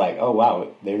that he was like, oh, wow,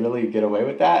 they really get away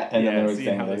with that? And then there was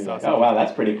things that he was like, oh, wow,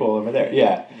 that's pretty cool over there.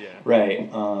 Yeah. Right.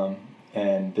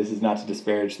 And this is not to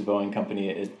disparage the Boeing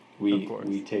company.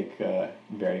 We take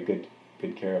very good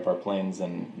care of our planes,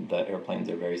 and the airplanes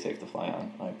are very safe to fly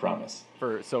on, I promise.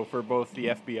 For both the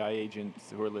FBI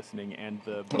agents who are listening and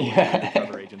the Boeing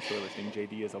undercover agents who are listening,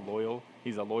 JD is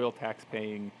a loyal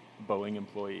tax-paying Boeing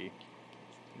employee.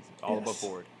 He's all above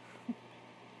board.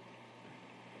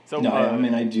 So, no, I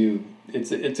mean, I do.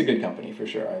 It's a good company for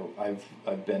sure.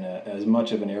 I've been as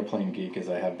much of an airplane geek as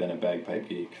I have been a bagpipe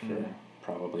geek for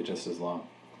probably just as long.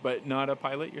 But not a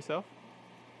pilot yourself?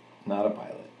 Not a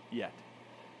pilot yet.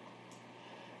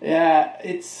 Yeah,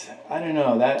 I don't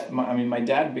know my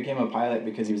dad became a pilot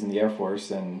because he was in the Air Force,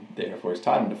 and the Air Force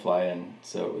taught him to fly, and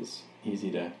so it was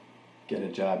easy to get a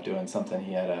job doing something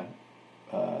he had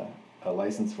a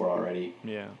license for already.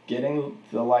 Yeah. Getting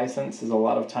the license is a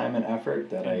lot of time and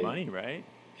effort money, right?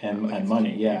 And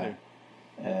money, yeah.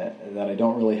 That I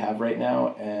don't really have right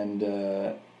now, and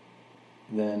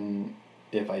then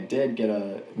if I did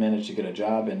manage to get a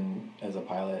job as a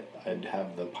pilot, I'd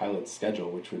have the pilot's schedule,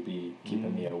 which would be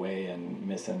keeping me away and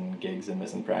missing gigs and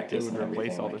missing practice and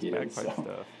everything all like this bagpipe stuff.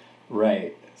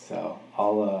 Right. So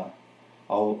I'll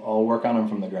work on them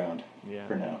from the ground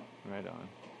for now. Right on.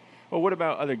 Well, what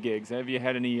about other gigs? Have you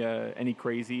had any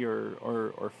crazy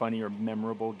or funny or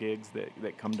memorable gigs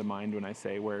that come to mind when I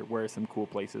say where are some cool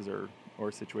places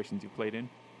or situations you played in?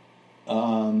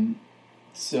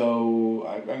 So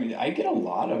I mean, I get a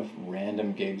lot of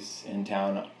random gigs in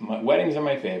town. Weddings are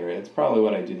my favorite. It's probably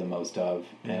what I do the most of,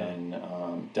 and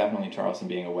definitely Charleston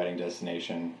being a wedding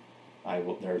destination.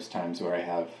 There's times where I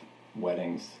have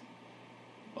weddings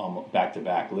almost back to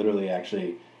back. Literally,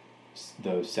 actually,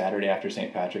 the Saturday after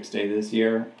St. Patrick's Day this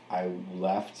year, I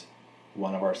left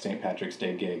one of our St. Patrick's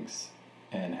Day gigs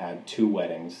and had 2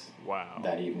 weddings Wow.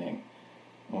 that evening.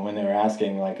 And when they were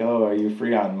asking, like, oh, are you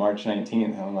free on March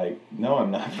 19th? I'm like, no,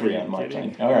 I'm not free on March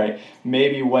 19th. All right,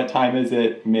 maybe what time is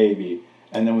it? Maybe.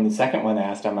 And then when the second one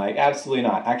asked, I'm like, absolutely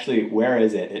not. Actually, where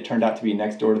is it? It turned out to be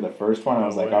next door to the first one. I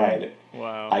was like, all right,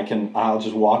 wow. I'll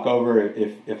just walk over.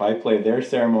 If I play their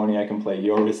ceremony, I can play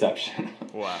your reception.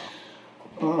 Wow.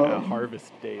 A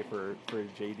harvest day for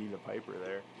JD the Piper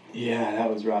there. Yeah,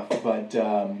 that was rough. But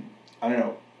I don't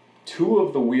know. 2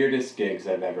 of the weirdest gigs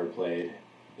I've ever played.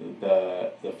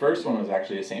 The first one was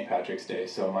actually a St. Patrick's Day.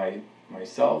 So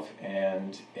myself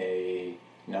and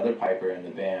another piper in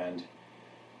the band,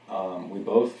 we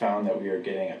both found that we were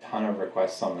getting a ton of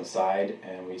requests on the side,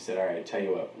 and we said, all right, tell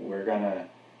you what, we're gonna.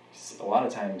 A lot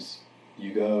of times,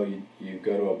 you go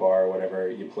to a bar or whatever,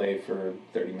 you play for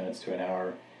 30 minutes to an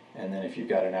hour. And then if you've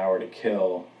got an hour to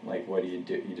kill, like, what do? You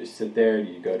just sit there?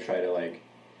 Do you go try to, like,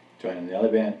 join in the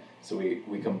other band? So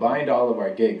we combined all of our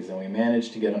gigs, and we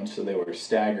managed to get them so they were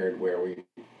staggered, where we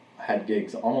had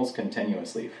gigs almost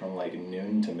continuously from, like,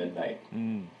 noon to midnight.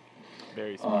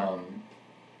 Very smart.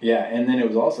 Yeah, and then it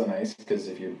was also nice because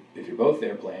if you're both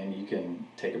there playing, you can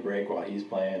take a break while he's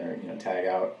playing, or tag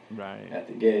out at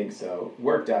the gig. So it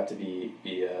worked out to be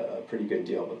a pretty good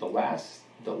deal. But the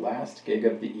last gig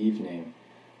of the evening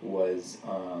was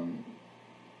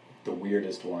the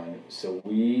weirdest one. So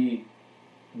we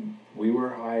were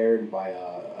hired by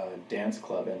a dance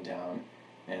club in town,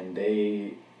 and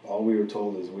all we were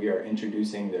told is we are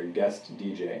introducing their guest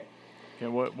DJ. Okay,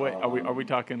 what are we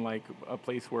talking, like a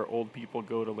place where old people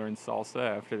go to learn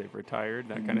salsa after they've retired,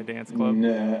 that kind of dance club?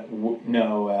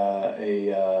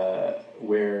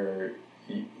 Where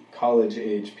college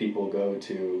age people go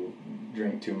to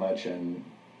drink too much and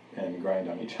grind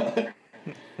on each other.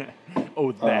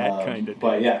 Oh, that kind of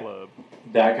dance club.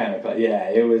 That kind of, yeah,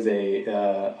 it was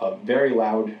a very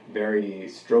loud, very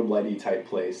strobe lighty type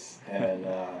place, and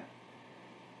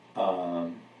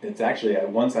it's actually,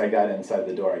 once I got inside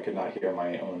the door, I could not hear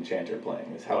my own chanter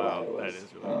playing. Is how loud it was. That is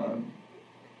really loud.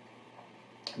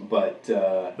 But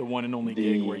the one and only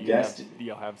gig where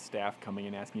you'll have staff coming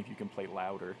and asking if you can play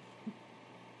louder.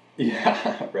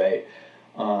 Yeah, right.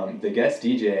 The guest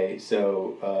DJ.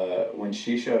 So when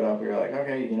she showed up, we were like,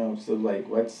 okay, so like,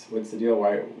 what's the deal?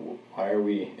 Why are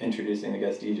we introducing the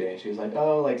guest DJ? And she was like,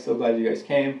 oh, like, so glad you guys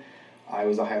came. I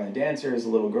was a Highland dancer as a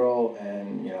little girl,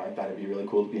 and I thought it'd be really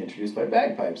cool to be introduced by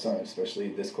bagpipes, especially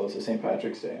this close to St.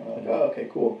 Patrick's Day. And we're like, oh, okay,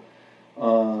 cool.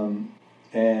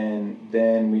 And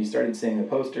then we started seeing the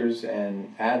posters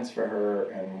and ads for her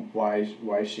and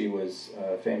why she was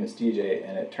a famous DJ,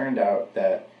 and it turned out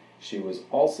that she was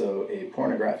also a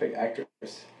pornographic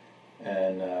actress,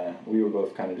 and we were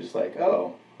both kind of just like,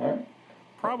 oh, all right.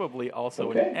 Probably also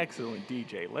an excellent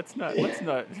DJ. Let's not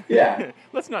yeah.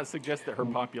 Let's not suggest that her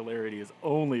popularity is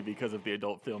only because of the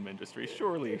adult film industry.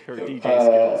 Surely her DJ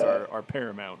skills are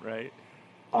paramount, right?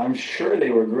 I'm sure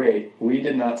they were great. We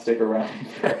did not stick around.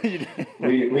 We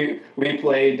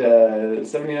played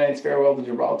 79's Farewell to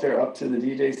Gibraltar up to the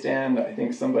DJ stand. I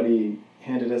think somebody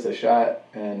handed us a shot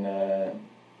and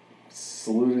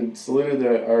saluted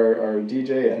our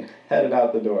DJ and headed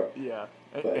out the door. Yeah.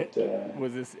 But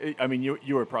was this? I mean,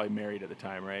 you were probably married at the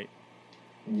time, right?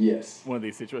 Yes. One of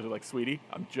these situations, like, sweetie,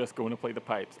 I'm just going to play the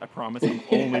pipes. I promise, I'm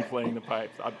only playing the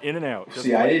pipes. I'm in and out.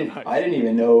 See, I didn't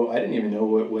even know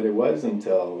what it was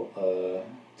until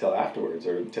afterwards,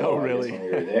 or until I guess when we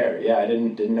were there. Yeah, I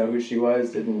didn't know who she was.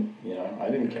 I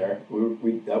didn't care.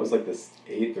 We that was like the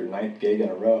 8th or 9th gig in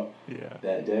a row. Yeah.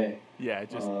 That day. Yeah,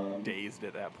 just dazed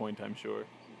at that point, I'm sure.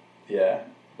 Yeah.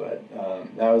 But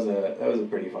that was a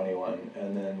pretty funny one.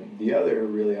 And then the other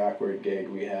really awkward gig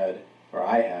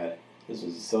I had, this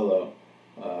was a solo,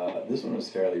 this one was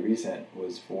fairly recent,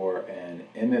 was for an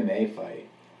MMA fight.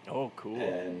 Oh, cool.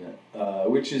 And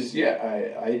which is,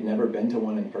 I'd never been to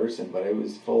one in person, but it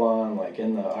was full on, like,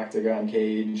 in the octagon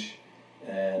cage,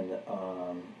 and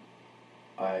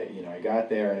I got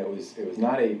there, and it was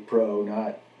not a pro,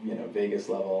 not Vegas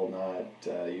level, not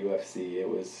UFC. It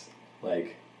was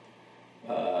like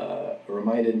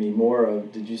reminded me more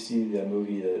of. Did you see the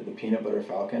movie the Peanut Butter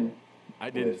Falcon? I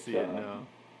didn't see it. No.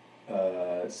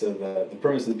 So the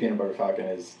premise of the Peanut Butter Falcon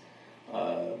is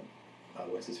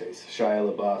what's his face?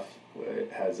 Shia LaBeouf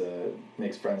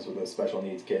makes friends with a special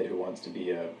needs kid who wants to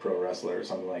be a pro wrestler or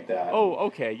something like that. Oh,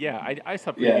 okay, yeah. I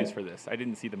saw previews for this. I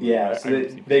didn't see the movie. Yeah, so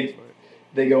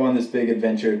they go on this big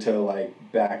adventure to, like,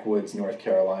 backwoods North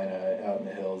Carolina out in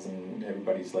the hills, and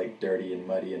everybody's, like, dirty and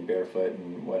muddy and barefoot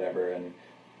and whatever, and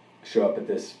show up at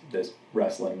this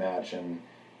wrestling match, and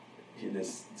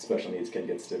this special needs kid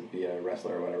gets to be a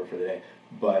wrestler or whatever for the day.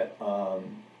 But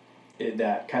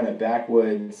that kind of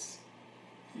backwoods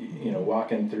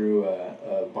walking through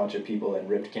a bunch of people in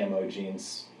ripped camo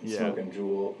jeans, smoking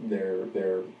Juul,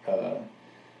 their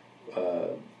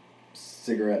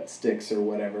cigarette sticks or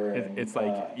whatever. It's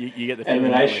like you get the and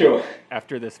feeling then I that, show. like,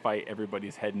 after this fight,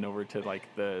 everybody's heading over to like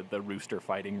the rooster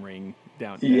fighting ring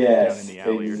down in Yes, the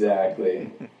alley exactly. or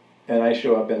something. And I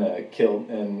show up in a kilt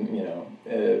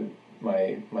and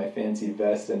my fancy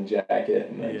vest and jacket,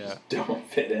 and I just don't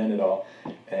fit in at all.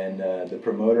 And the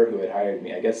promoter who had hired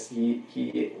me, I guess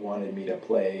he wanted me to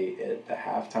play at the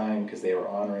halftime because they were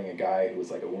honoring a guy who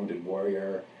was like a wounded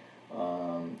warrior,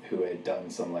 who had done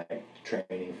some like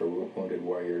training for wounded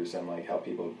warriors and like help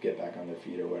people get back on their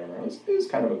feet or whatever. It was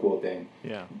kind of a cool thing.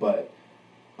 Yeah. But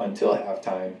until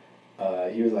halftime,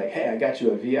 he was like, "Hey, I got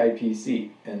you a VIP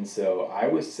seat," and so I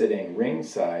was sitting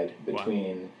ringside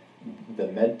between the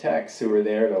med techs who were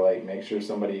there to like make sure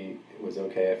somebody was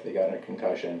okay if they got a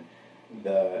concussion,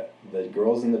 the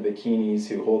girls in the bikinis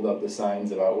who hold up the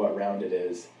signs about what round it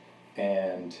is,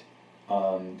 and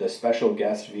the special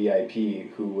guest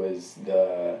VIP who was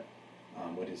the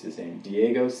what is his name?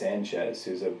 Diego Sanchez,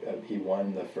 who's he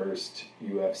won the first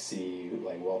UFC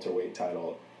like welterweight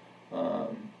title.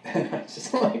 And I was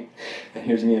just like, and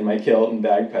here's me in my kilt and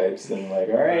bagpipes, and like,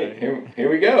 all right. Here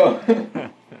we go.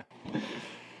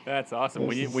 That's awesome.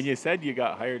 When you said you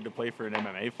got hired to play for an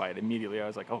MMA fight, immediately I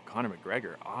was like, oh, Conor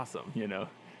McGregor, awesome, It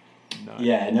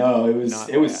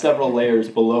was several layers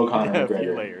below Conor McGregor. A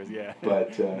few layers, yeah.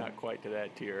 But not quite to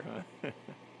that tier, huh?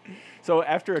 So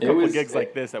after a couple of gigs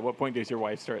like this, at what point does your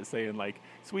wife start saying like,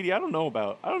 "Sweetie, I don't know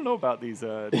about these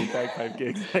bagpipe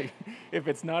gigs. Like, if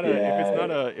it's not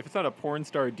a porn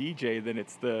star DJ, then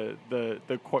it's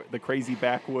the crazy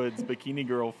backwoods bikini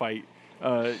girl fight.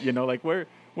 Like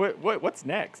what's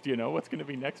next? What's going to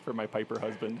be next for my Piper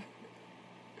husband?"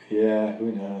 Yeah,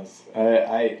 who knows?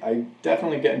 I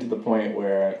definitely getting to the point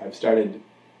where I've started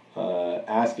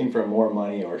asking for more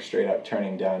money or straight up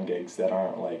turning down gigs that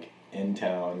aren't like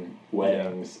in-town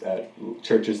weddings at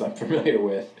churches I'm familiar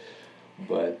with,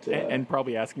 but and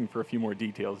probably asking for a few more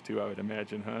details too, I would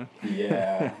imagine, huh?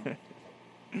 Yeah.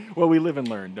 Well, we live and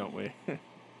learn, don't we?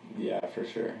 Yeah, for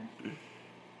sure.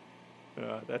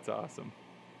 That's awesome.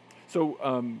 So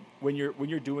when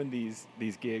you're doing these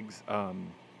gigs, how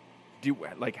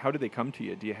do they come to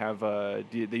you? Do you have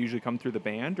do they usually come through the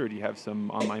band, or do you have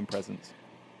some online presence?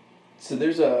 So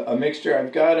there's a mixture.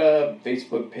 I've got a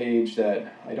Facebook page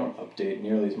that I don't update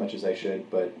nearly as much as I should,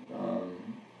 but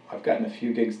I've gotten a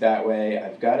few gigs that way.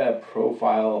 I've got a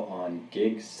profile on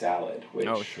Gig Salad, which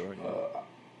I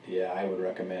would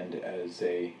recommend as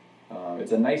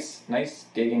it's a nice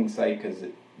gigging site because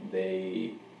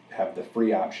they have the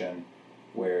free option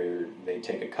where they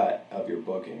take a cut of your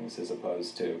bookings as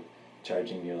opposed to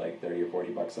charging you like $30 or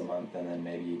 $40 a month, and then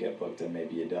maybe you get booked and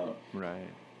maybe you don't.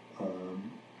 Right.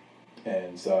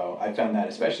 And so I found that,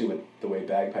 especially with the way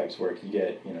bagpipes work, you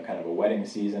get, kind of a wedding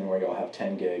season where you'll have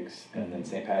 10 gigs, and then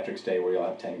St. Patrick's Day where you'll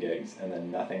have 10 gigs, and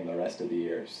then nothing the rest of the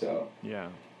year. So yeah,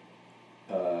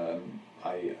 I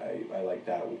like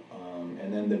that.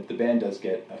 And then the band does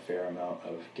get a fair amount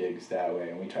of gigs that way,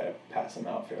 and we try to pass them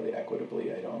out fairly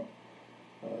equitably. I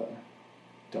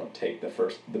don't take the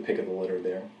pick of the litter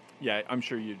there. Yeah, I'm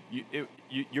sure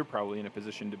you're probably in a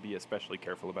position to be especially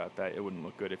careful about that. It wouldn't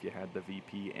look good if you had the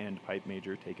VP and pipe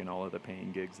major taking all of the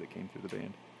paying gigs that came through the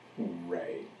band.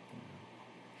 Right.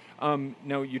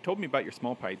 Now you told me about your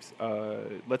small pipes.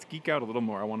 Let's geek out a little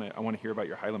more. I want to hear about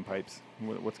your Highland pipes.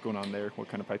 What's going on there? What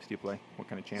kind of pipes do you play? What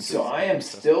kind of chances? So I am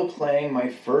still playing my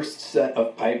first set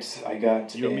of pipes. I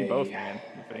got you and me both, man.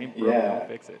 If it ain't broke, don't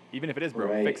fix it. Even if it is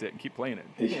broke, fix it and keep playing it.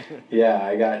 Yeah,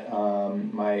 I got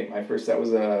my first set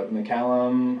was a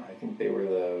McCallum. I think they were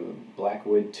the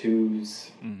Blackwood 2s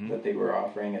that they were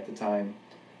offering at the time.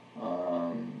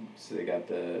 So they got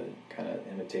the kind of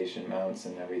imitation mounts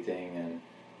and everything, and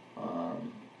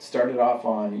started off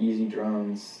on easy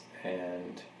drones,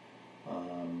 and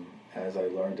as I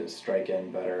learned to strike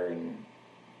in better and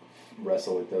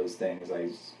wrestle with those things, I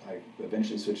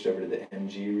eventually switched over to the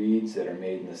MG reeds that are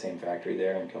made in the same factory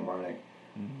there in Kilmarnock.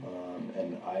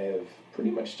 And I have pretty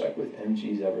much stuck with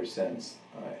MGs ever since.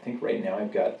 I think right now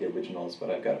I've got the originals, but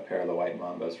I've got a pair of the White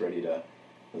Mambas ready to.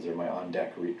 Those are my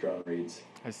on-deck drone reeds.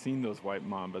 I've seen those White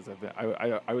Mambas.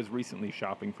 I was recently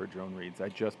shopping for drone reeds. I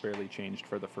just barely changed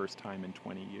for the first time in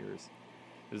 20 years.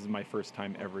 This is my first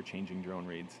time ever changing drone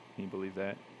reeds. Can you believe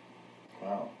that?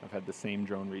 Wow. I've had the same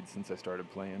drone reeds since I started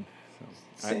playing. So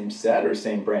same set or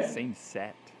same brand? Same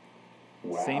set.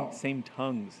 Wow. Same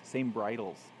tongues, same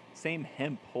bridles, same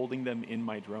hemp holding them in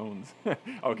my drones.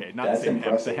 Okay, not That's the same impressive.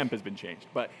 hemp. The hemp has been changed,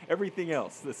 but everything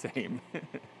else the same.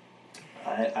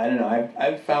 I don't know.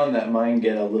 I've found that mine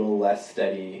get a little less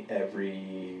steady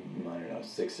every, I don't know,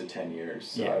 6 to 10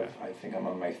 years. So Yeah. I think I'm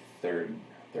on my third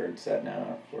set now,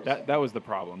 or fourth set. That was the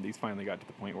problem. These finally got to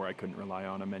the point where I couldn't rely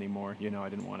on them anymore. You know, I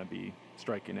didn't want to be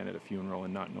striking in at a funeral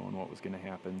and not knowing what was going to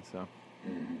happen, so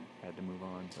Mm-hmm. had to move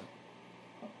on. But.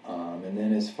 And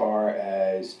then as far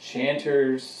as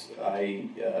chanters, I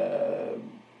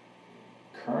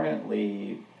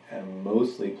currently am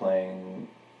mostly playing.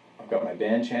 I've got my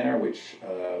band chanter, which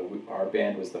our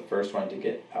band was the first one to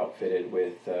get outfitted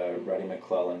with Ruddy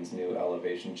McClellan's new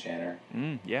Elevation chanter.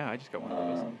 Yeah, I just got one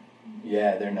of those.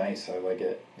 Yeah, they're nice. I like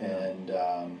it. Yeah.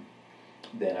 And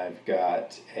then I've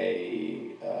got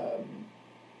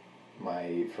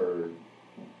for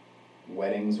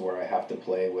weddings where I have to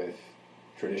play with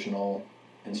traditional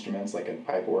instruments like a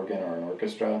pipe organ or an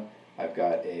orchestra. I've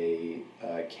got a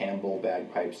Campbell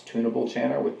Bagpipes tunable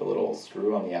chanter with the little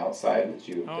screw on the outside that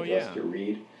you adjust your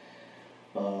reed.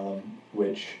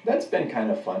 Which that's been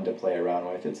kind of fun to play around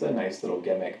with. It's a nice little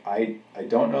gimmick. I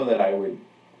don't know that I would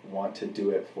want to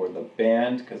do it for the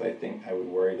band because I think I would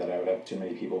worry that I would have too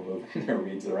many people moving their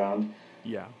reeds around.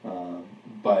 Yeah.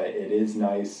 But it is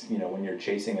nice, when you're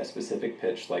chasing a specific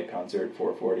pitch like Concert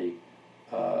 440,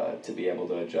 to be able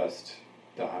to adjust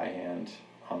the high hand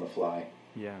on the fly.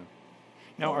 Yeah.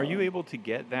 Now, are you able to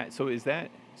get that? So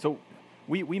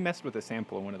we messed with a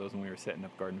sample of one of those when we were setting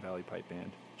up Garden Valley Pipe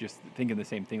Band, just thinking the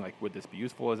same thing, like, would this be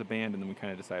useful as a band? And then we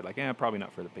kind of decided, like, probably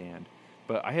not for the band.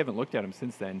 But I haven't looked at them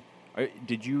since then.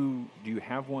 Do you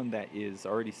have one that is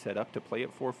already set up to play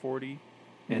at 440,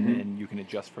 and then you can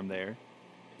adjust from there?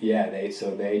 Yeah, they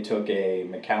took a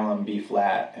McCallum B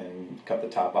flat and cut the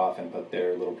top off and put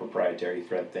their little proprietary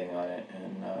thread thing on it,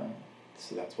 and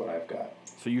so that's what I've got.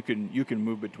 So you can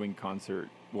move between concert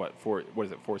what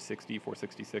is it 460,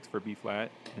 466 for B flat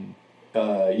and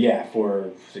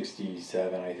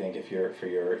 467 I think if you're for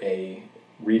your A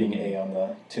reading A on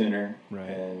the tuner, right,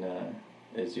 and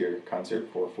is your concert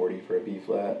 440 for a B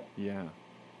flat. Yeah,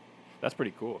 that's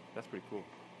pretty cool.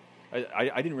 I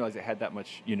didn't realize it had that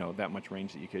much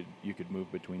range that you could move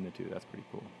between the two. That's pretty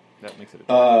cool. That makes it.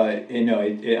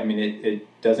 It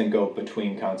doesn't go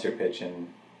between concert pitch and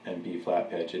B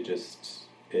flat pitch.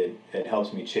 It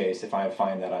helps me chase. If I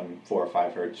find that I'm 4 or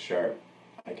 5 hertz sharp,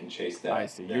 I can chase that. I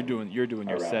see. You're doing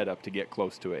your setup to get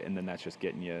close to it, and then that's just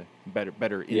getting you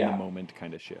better in the moment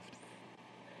kind of shift.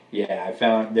 Yeah, I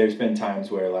found there's been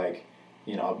times where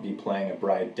I'll be playing a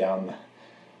bride down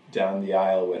the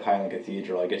aisle with Highland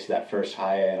Cathedral. I get to that first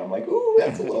high and I'm like, ooh,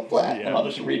 that's a little flat, and I'll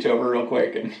just reach over real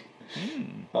quick and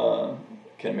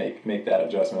can make that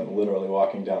adjustment literally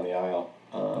walking down the aisle.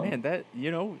 Man, that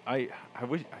I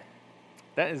wish.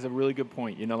 That is a really good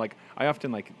point. I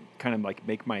often kind of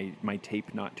make my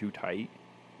tape not too tight,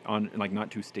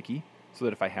 not too sticky, so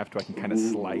that if I have to, I can kind of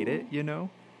slide it.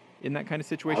 In that kind of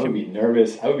situation. I would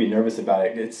be nervous about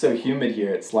it. It's so humid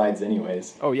here; it slides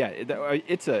anyways. Oh yeah,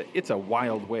 it's a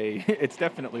wild way. It's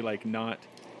definitely not.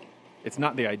 It's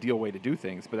not the ideal way to do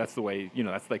things, but that's the way.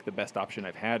 That's the best option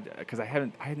I've had because I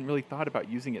hadn't really thought about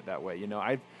using it that way.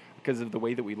 Because of the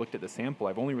way that we looked at the sample,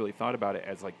 I've only really thought about it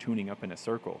as tuning up in a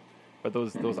circle. But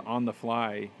those on the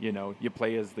fly, you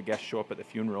play as the guests show up at the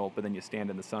funeral, but then you stand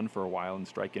in the sun for a while and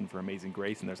strike in for Amazing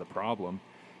Grace, and there's a problem.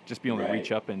 Just being able to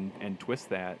reach up and twist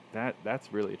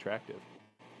that's really attractive.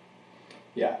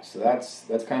 Yeah, so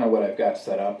that's kind of what I've got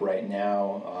set up right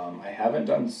now. I haven't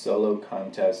done solo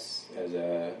contests as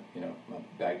a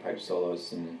bagpipe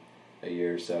solos in a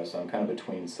year or so I'm kind of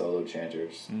between solo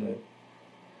chanters.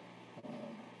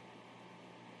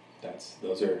 But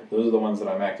those are the ones that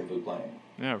I'm actively playing.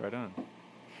 Yeah, right on.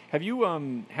 Have you,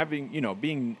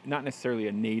 being not necessarily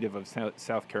a native of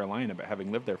South Carolina, but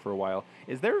having lived there for a while,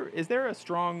 is there a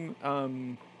strong,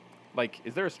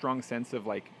 sense of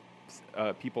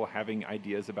people having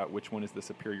ideas about which one is the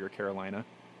superior Carolina?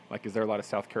 Is there a lot of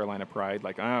South Carolina pride?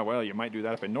 You might do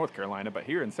that up in North Carolina, but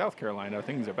here in South Carolina,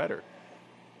 things are better.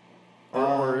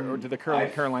 Or do the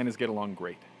Carolinas get along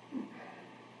great?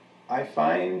 I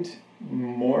find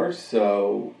more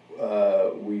so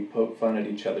we poke fun at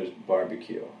each other's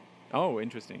barbecue. Oh,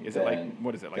 interesting. Is it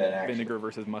what is it, vinegar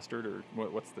versus mustard, or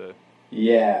what's the...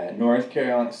 Yeah, North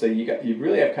Carolina, so you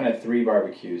really have kind of 3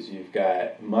 barbecues. You've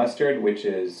got mustard, which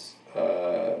is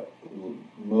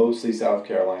mostly South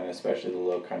Carolina, especially the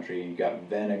low country. You've got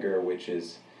vinegar, which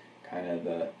is kind of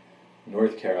the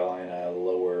North Carolina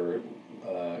lower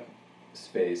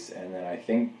space. And then I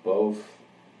think both,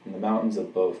 in the mountains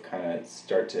of both, kind of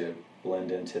start to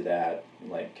blend into that,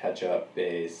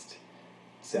 ketchup-based,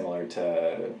 similar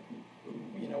to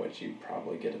what you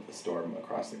probably get at the store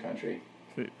across the country.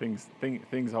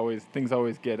 Things always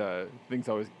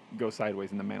go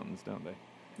sideways in the mountains, don't they?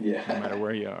 No Yeah. matter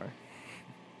where you are.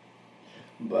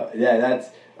 But yeah, that's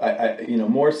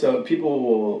more so people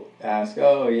will ask,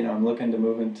 oh, I'm looking to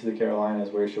move into the Carolinas.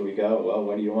 Where should we go? Well,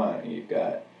 what do you want? You've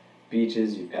got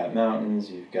beaches, you've got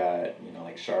mountains, you've got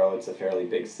like Charlotte's a fairly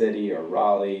big city, or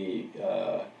Raleigh.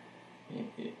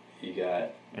 You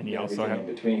got And you also everything have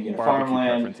in between. barbecue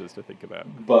Farmland. preferences to think about.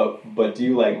 But do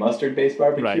you like mustard based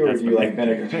Right, barbecue, or that's do the you like main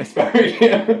vinegar thing. based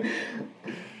barbecue?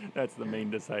 That's the main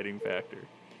deciding factor.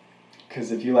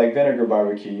 Because if you like vinegar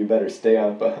barbecue, you better stay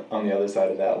up on the other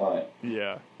side of that line.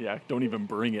 Yeah. Don't even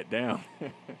bring it down.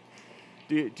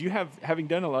 Do you have, having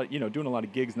done a lot, doing a lot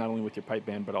of gigs not only with your pipe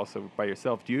band but also by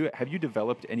yourself? Have you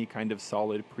developed any kind of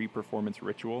solid pre-performance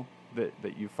ritual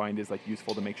that you find is like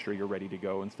useful to make sure you're ready to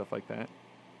go and stuff like that?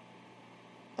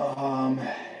 Um,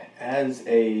 as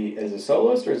a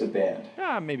soloist or as a band?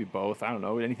 Maybe both. I don't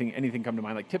know. Anything come to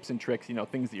mind, like tips and tricks,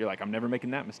 things that you're like, I'm never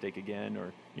making that mistake again,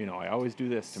 or I always do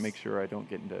this to make sure I don't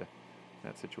get into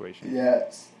that situation.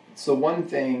 Yes. So one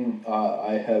thing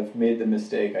I have made the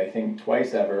mistake, I think,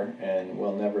 twice ever, and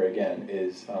will never again,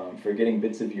 is forgetting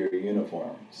bits of your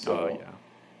uniform. Oh So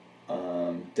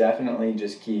yeah. definitely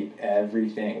just keep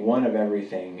one of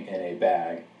everything in a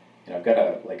bag. I've got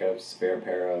a spare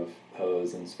pair of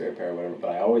hose and spare pair of whatever, but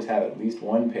I always have at least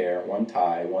one pair, one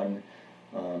tie, one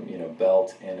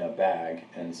belt in a bag.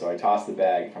 And so I toss the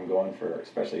bag if I'm going for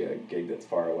especially a gig that's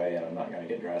far away and I'm not going to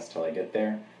get dressed till I get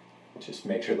there. Just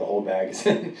make sure the whole bag is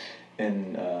in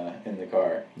the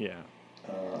car. Yeah.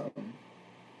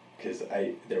 Because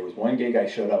there was one gig I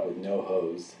showed up with no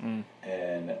hose,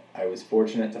 and I was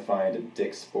fortunate to find a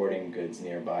Dick's Sporting Goods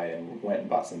nearby and went and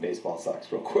bought some baseball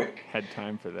socks real quick. Had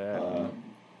time for that.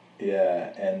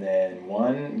 Yeah, and then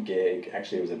one gig,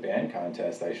 actually it was a band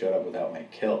contest, I showed up without my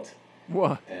kilt.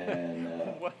 What? And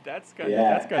what? That's I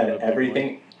kind of a big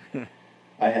everything. one.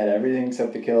 I had everything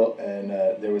except the kilt, and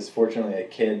there was fortunately a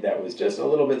kid that was just a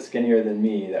little bit skinnier than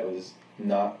me that was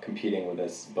not competing with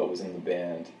us, but was in the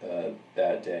band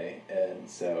that day. And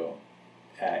so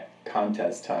at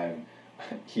contest time,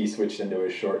 he switched into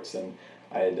his shorts, and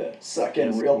I had to suck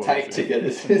in real tight to get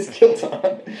his kilt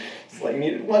on. It's like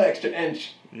needed one extra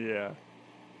inch. Yeah.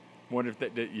 Wonder if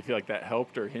that you feel like that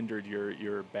helped or hindered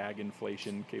your bag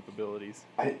inflation capabilities.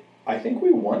 I think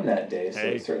we won that day, so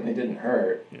Hey. it certainly didn't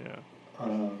hurt. Yeah.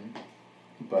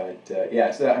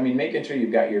 So I mean, making sure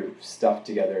you've got your stuff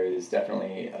together is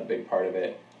definitely a big part of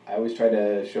it. I always try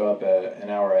to show up an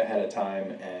hour ahead of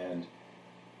time and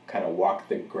kind of walk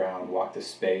the ground, walk the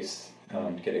space,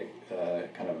 get a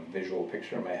kind of visual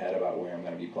picture in my head about where I'm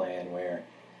going to be playing, where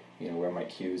my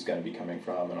cue is going to be coming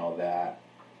from, and all that.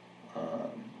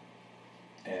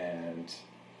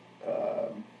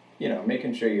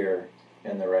 Making sure you're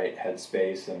in the right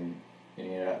headspace and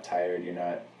you're not tired, you're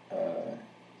not.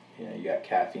 You got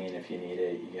caffeine if you need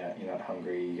it. You're not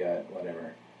hungry. You got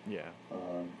whatever. Yeah.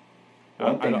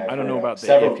 I don't know about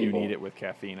several if you people need it with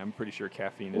caffeine. I'm pretty sure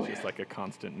caffeine is just like a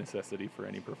constant necessity for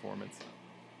any performance.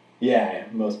 Yeah,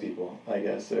 most people, I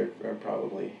guess, are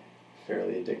probably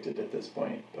fairly addicted at this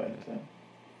point. But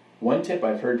one tip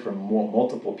I've heard from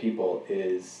multiple people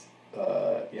is,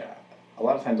 a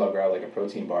lot of times I'll grab like a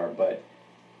protein bar, but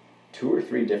 2 or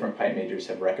 3 different pipe majors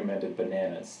have recommended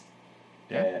bananas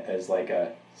as like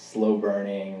a slow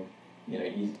burning,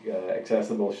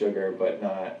 accessible sugar, but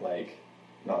not like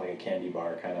a candy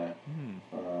bar kind of.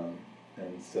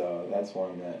 And so that's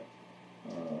one that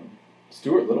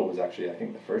Stuart Little was actually, I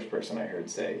think, the first person I heard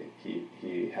say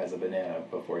he has a banana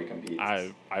before he competes.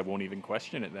 I won't even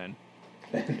question it then.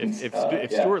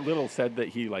 If Stuart Little said that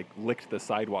he like licked the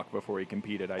sidewalk before he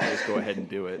competed, I'd just go ahead and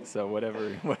do it. So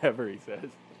whatever he says.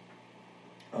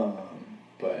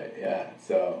 But yeah,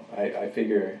 so I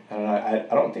figure, I don't know,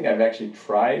 I don't think I've actually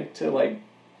tried to like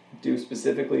do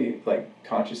specifically, like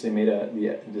consciously made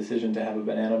the decision to have a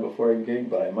banana before a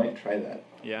gig, but I might try that.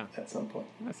 Yeah. At some point.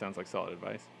 That sounds like solid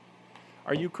advice.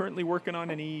 Are you currently working on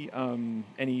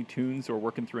any tunes or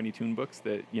working through any tune books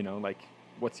that, like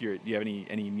do you have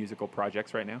any musical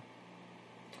projects right now?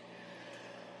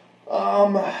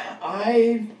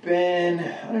 I've been,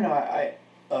 I don't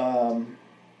know,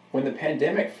 when the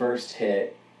pandemic first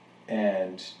hit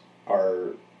and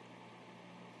our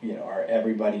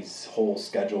everybody's whole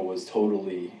schedule was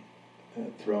totally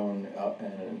thrown up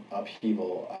in an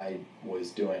upheaval, I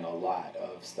was doing a lot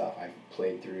of stuff. I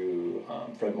played through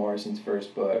Fred Morrison's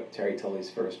first book, Terry Tully's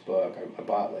first book. I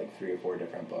bought like 3 or 4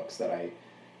 different books that I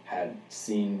had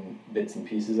seen bits and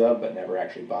pieces of, but never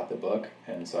actually bought the book.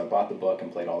 And so I bought the book and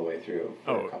played all the way through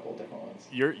for a couple of different ones.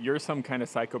 You're some kind of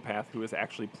psychopath who has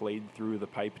actually played through the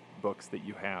pipe books that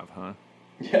you have, huh?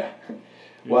 Yeah.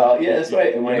 Well, yeah, that's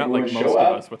right. And You're when I not like would most show of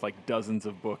up, us with like dozens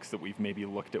of books that we've maybe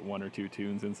looked at one or two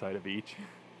tunes inside of each.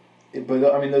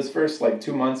 but I mean, those first like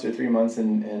 2 months or 3 months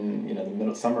in the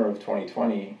middle summer of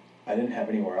 2020, I didn't have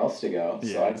anywhere else to go, so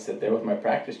Yeah. I'd sit there with my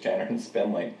practice channel and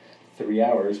spend like 3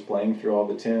 hours playing through all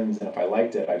the tunes, and if I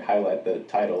liked it, I'd highlight the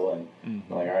title and I'm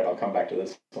like, all right, I'll come back to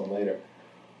this one later.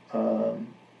 Um,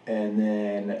 and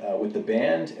then with the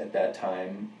band at that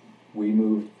time, we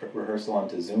moved rehearsal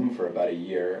onto Zoom for about a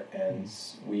year, and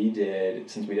we did,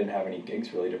 since we didn't have any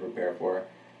gigs really to prepare for,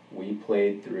 we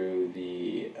played through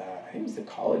I think it was the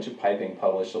College of Piping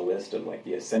published a list of like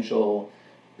the essential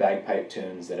bagpipe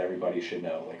tunes that everybody should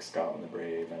know, like Scotland the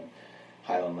Brave and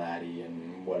Highland Laddie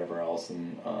and whatever else,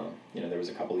 and there was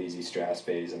a couple easy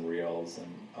Strasbays and reels,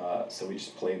 and so we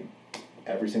just played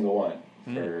every single one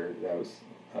that was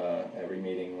every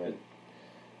meeting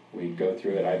we'd go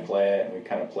through it, I'd play it, and we'd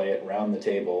kind of play it around the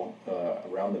table,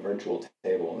 around the virtual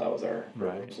table. That was our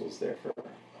rehearsals there for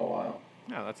a while.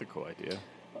 Yeah, that's a cool idea.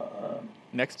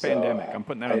 Next pandemic. I'm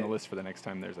putting that on the list for the next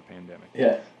time there's a pandemic.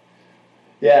 Yeah.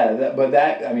 Yeah, that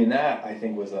I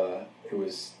think it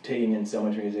was taking in so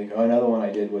much music. Oh, another one I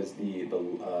did was the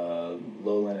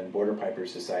Lowland and Border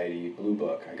Pipers Society Blue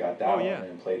Book. I got that one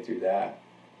and played through that.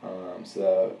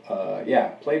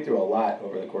 Played through a lot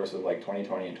over the course of like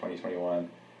 2020 and 2021,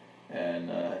 and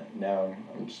now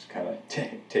I'm just kind of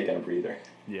taking a breather.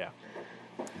 Yeah.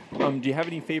 Do you have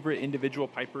any favorite individual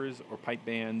pipers or pipe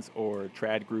bands or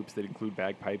trad groups that include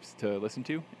bagpipes to listen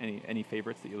to? Any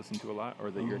favorites that you listen to a lot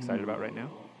or that you're excited about right now?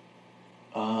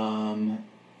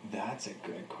 That's a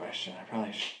good question. I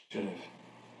probably should have.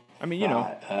 I mean,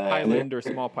 Highland or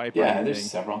small pipe. Yeah, or anything. There's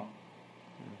several.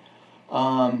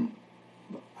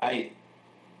 I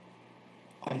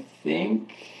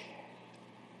think.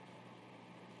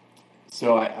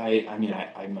 So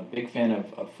I'm a big fan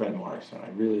of Fred Morrison. I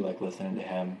really like listening to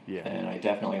him. Yeah. And I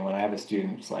definitely, when I have a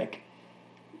student, it's like,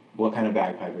 what kind of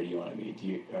bagpiper do you want to be?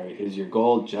 Is your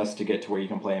goal just to get to where you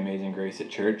can play Amazing Grace at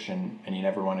church and you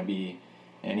never want to be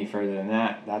any further than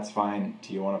that? That's fine.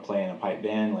 Do you want to play in a pipe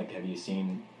band? Like, have you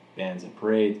seen bands and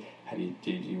parades?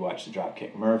 Did you watch the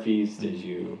Dropkick Murphys? Did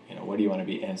you, what do you want to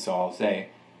be? And so I'll say,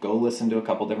 go listen to a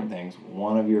couple different things.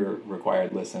 One of your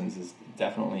required listens is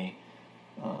definitely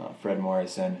Fred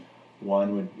Morrison.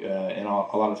 One would, and a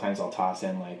lot of times I'll toss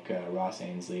in like Ross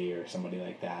Ainsley or somebody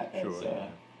like that as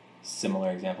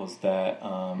similar examples. That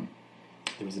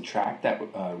there was a track that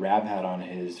Rab had on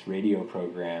his radio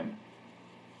program.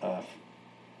 I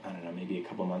don't know, maybe a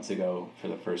couple months ago for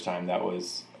the first time. That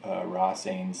was Ross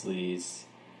Ainsley's.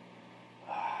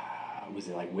 Was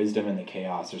it like Wisdom in the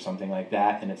Chaos or something like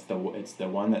that? And it's the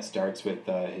one that starts with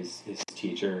his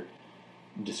teacher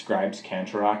describes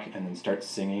Cantarock and then starts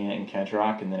singing it in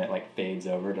Cantarock, and then it like fades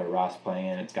over to Ross playing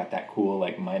it. It's got that cool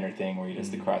like minor thing where he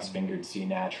does the cross-fingered C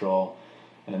natural,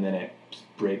 and then it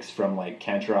breaks from like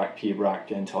Cantarock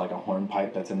pibroch into like a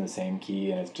hornpipe that's in the same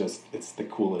key, and it's the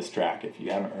coolest track. If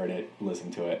you haven't heard it, listen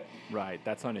to it. Right,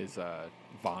 that's on his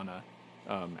Vana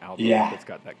album. That's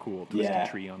got that cool twisted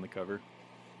tree on the cover.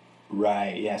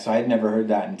 Right, yeah, so I had never heard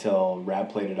that until Rab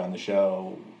played it on the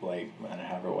show, like, I don't know,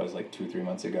 however it was, like 2-3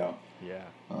 months ago. Yeah.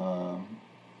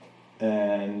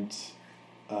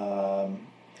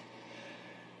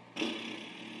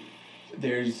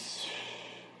 There's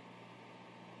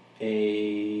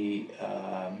a,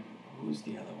 who's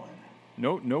the other one?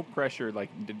 No pressure, like,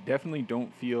 definitely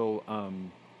don't feel,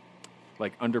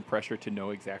 like under pressure to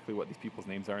know exactly what these people's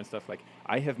names are and stuff. Like,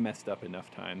 I have messed up enough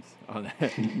times on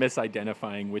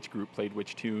misidentifying which group played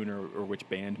which tune or which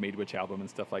band made which album and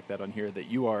stuff like that on here, that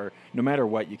you are, no matter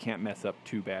what, you can't mess up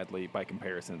too badly by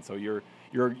comparison. So you're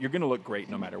gonna look great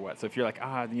no matter what. So if you're like,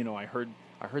 I heard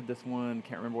this one,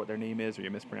 can't remember what their name is, or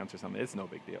you mispronounced or something, it's no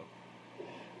big deal.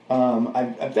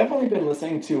 I've definitely been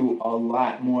listening to a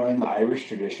lot more in the Irish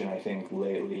tradition, I think,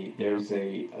 lately. There's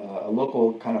a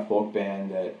local kind of folk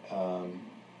band that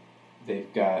they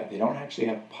don't actually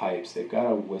have pipes. They've got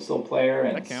a whistle player,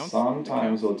 and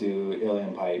sometimes they'll do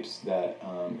uilleann pipes that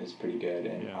is pretty good.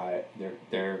 And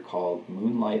they're called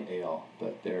Moonlight Ale,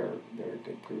 but they're a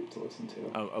good group to listen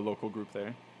to. A local group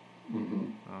there?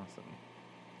 Mm-hmm. Awesome.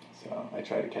 So I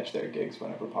try to catch their gigs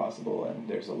whenever possible, and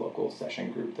there's a local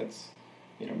session group that's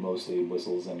mostly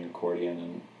whistles and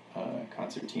accordion and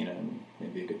concertina and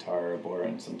maybe a guitar or a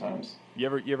bodhrán sometimes. You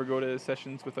ever go to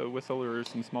sessions with a whistle or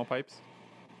some small pipes?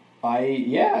 So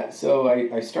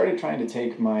I started trying to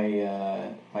take my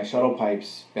my shuttle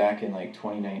pipes back in like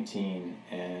 2019,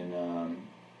 and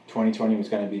 2020 was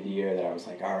going to be the year that I was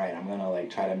like, all right, I'm going to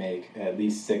like try to make at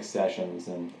least 6 sessions,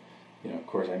 and of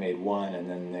course I made one, and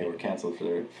then they were canceled for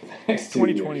the next 2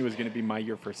 years. 2020 was going to be my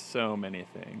year for so many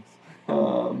things.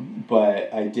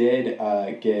 But I did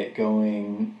get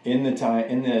going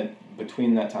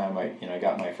between that time. I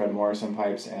got my Fred Morrison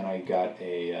pipes, and I got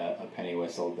a penny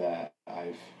whistle that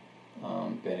I've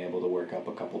been able to work up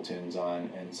a couple tunes on,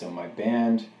 and so my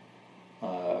band.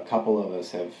 A couple of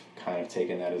us have kind of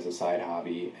taken that as a side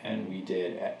hobby, and we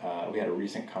had a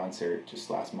recent concert just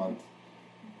last month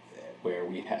where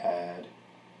we had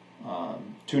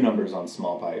two numbers on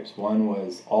small pipes. One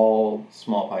was all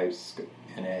small pipes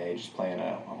in A, just playing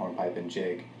a hornpipe and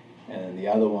jig, and then the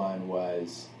other one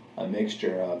was a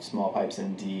mixture of small pipes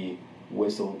in D,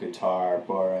 whistle, guitar,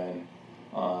 bodhrán,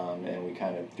 and we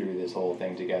kind of threw this whole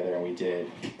thing together, and we did.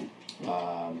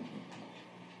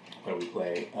 What do we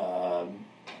play?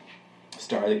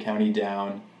 Star of the County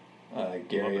Down,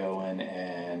 Gary Owen,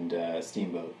 and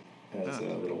Steamboat as a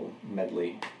little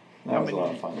medley. That was a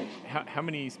lot of fun. How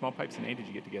many small pipes in A did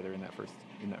you get together in that first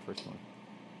one?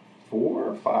 4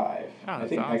 or 5. I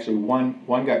think awesome. Actually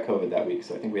one got COVID that week,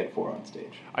 so I think we had 4 on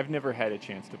stage. I've never had a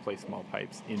chance to play small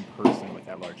pipes in person with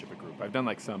that large of a group. I've done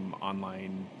like some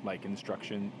online like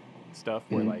instruction stuff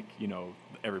where like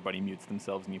everybody mutes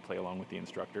themselves and you play along with the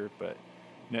instructor, but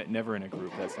never in a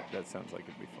group. That sounds like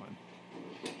it'd be fun.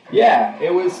 Yeah,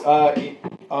 it was.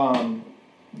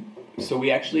 So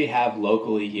we actually have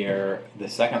locally here the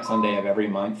second Sunday of every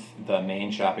month. The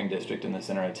main shopping district in the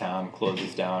center of town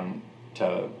closes down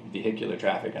to vehicular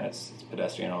traffic, and it's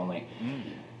pedestrian only.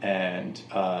 And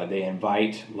they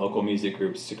invite local music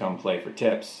groups to come play for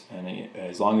tips, and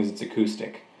as long as it's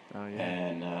acoustic. Oh, yeah.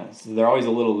 And so they're always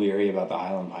a little leery about the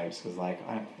Highland pipes because,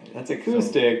 that's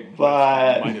acoustic,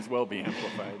 but might as well be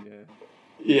amplified.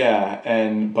 Yeah,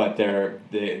 but they're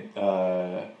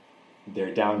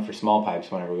down for small pipes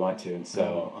whenever we want to, and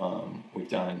so we've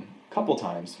done a couple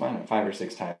times, 5 or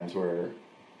 6 times, where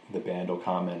the band will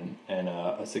come and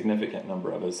a significant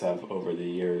number of us have over the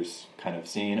years kind of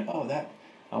seen,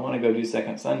 I want to go do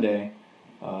Second Sunday,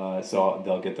 so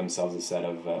they'll get themselves a set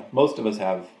of. Most of us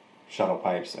have shuttle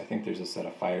pipes. I think there's a set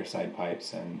of fireside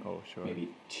pipes and maybe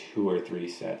 2 or 3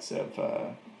 sets of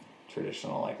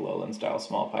traditional like lowland style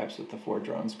small pipes with the 4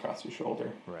 drones across your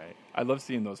shoulder. Right. I love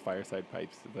seeing those fireside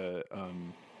pipes. They're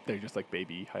just like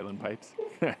baby Highland pipes.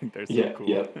 I think they're so cool.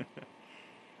 Yep.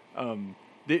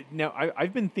 Now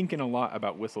I've been thinking a lot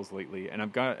about whistles lately, and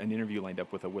I've got an interview lined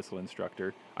up with a whistle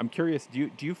instructor. I'm curious. Do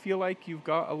you feel like you've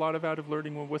got a lot out of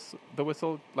learning the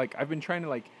whistle? Like I've been trying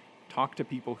to talk to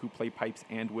people who play pipes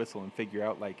and whistle and figure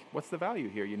out what's the value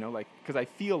here, because I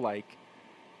feel like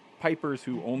pipers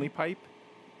who only pipe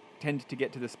tend to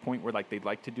get to this point where they'd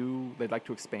like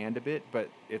to expand a bit, but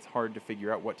it's hard to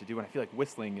figure out what to do, and I feel like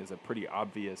whistling is a pretty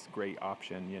obvious great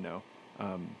option.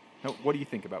 What do you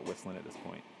think about whistling at this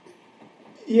point?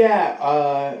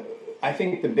 Yeah, I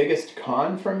think the biggest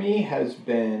con for me has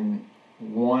been,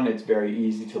 one, it's very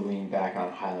easy to lean back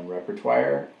on Highland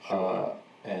repertoire. Sure.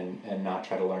 And not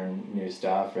try to learn new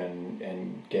stuff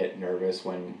and get nervous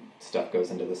when stuff goes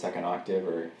into the second octave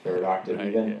or third octave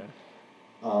even.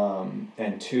 Yeah.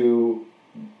 And 2,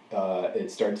 it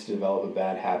starts to develop a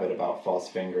bad habit about false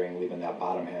fingering, leaving that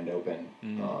bottom hand open.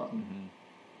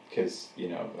 Because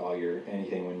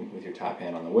anything with your top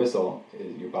hand on the whistle,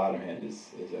 your bottom hand is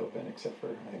open, except for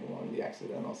I think one of the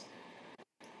accidentals.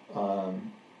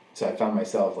 So I found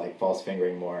myself false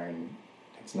fingering more, and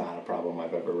it's not a problem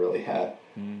I've ever really had.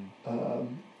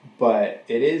 But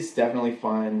it is definitely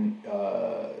fun.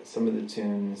 Some of the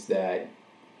tunes that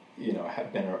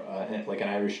have been like an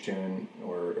Irish tune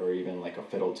or even like a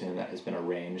fiddle tune that has been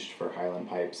arranged for Highland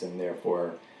pipes, and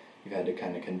therefore you've had to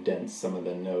kind of condense some of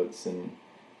the notes, and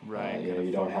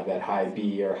you don't have that high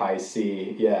B or high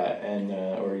C, and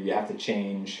or you have to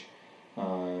change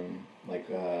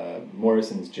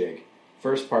Morrison's jig.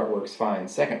 First part works fine.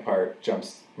 Second part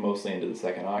jumps mostly into the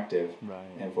second octave. Right.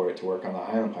 And for it to work on the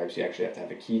Highland pipes, you actually have to have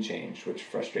a key change, which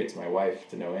frustrates my wife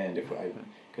to no end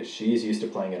because she's used to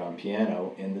playing it on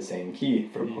piano in the same key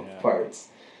for both parts.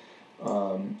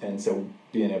 And so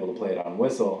being able to play it on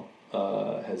whistle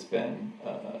has been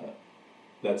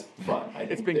that's fun.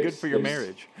 It's been good for your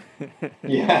marriage.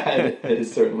 Yeah, it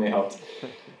has certainly helped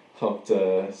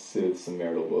soothe some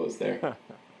marital woes there.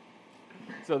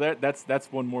 So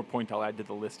that's one more point I'll add to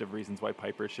the list of reasons why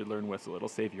pipers should learn whistle. It'll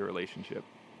save your relationship.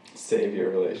 Save your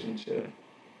relationship.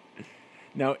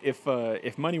 Now,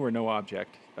 if money were no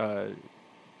object,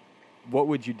 what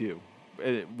would you do?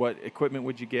 What equipment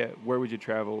would you get? Where would you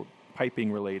travel?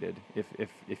 Piping related.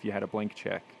 If you had a blank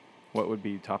check, what would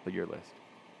be top of your list?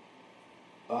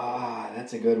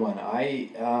 That's a good one. I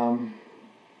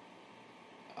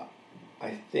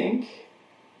think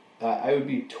I would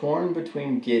be torn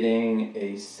between getting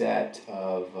a set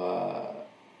of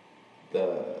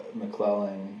the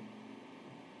McClellan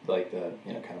like the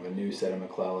kind of a new set of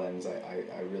McClellans.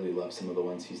 I really love some of the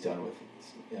ones he's done with,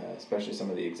 especially some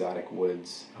of the exotic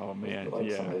woods. Oh man, like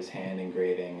yeah. some of his hand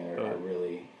engraving are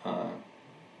really.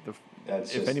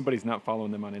 If anybody's not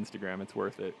following them on Instagram, it's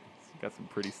worth it. It's got some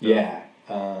pretty stuff. Yeah,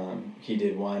 he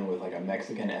did one with like a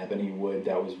Mexican ebony wood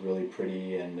that was really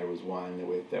pretty, and there was one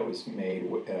that was made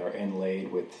or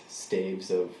inlaid with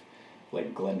staves of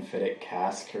like Glenfiddich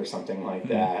cask or something like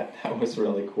that. That was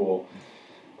really cool.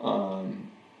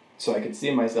 So I could see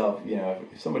myself,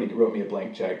 if somebody wrote me a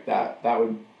blank check, that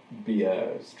would be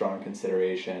a strong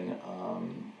consideration.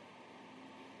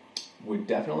 Would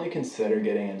definitely consider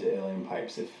getting into alien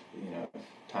pipes if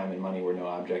time and money were no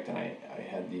object, and I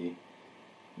had the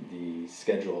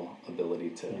schedule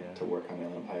ability to work on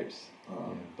alien pipes.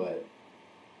 But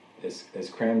as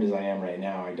crammed as I am right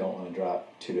now, I don't want to drop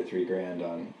 $2,000 to $3,000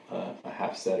 on a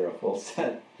half set or a full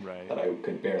set that I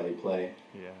could barely play.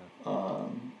 Yeah.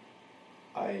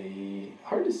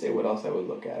 Hard to say what else I would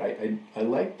look at. I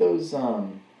like those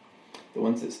the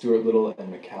ones that Stuart Little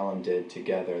and McCallum did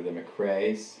together, the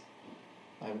McRae's.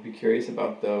 I would be curious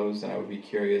about those, and I would be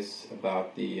curious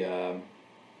about the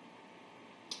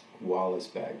Wallace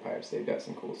bagpipes. They've got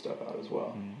some cool stuff out as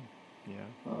well. Yeah.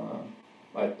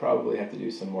 I'd probably have to do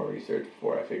some more research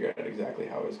before I figure out exactly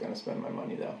how I was going to spend my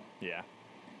money, though. Yeah.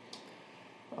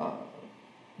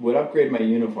 Would upgrade my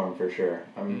uniform for sure.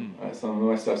 Some of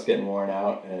my stuff's getting worn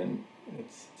out, and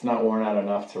it's not worn out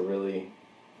enough to really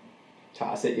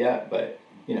toss it yet. But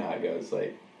you know how it goes.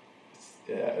 Like,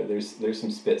 there's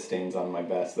some spit stains on my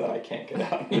vest that I can't get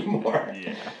out anymore.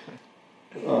 Yeah.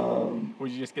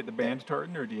 Would you just get the band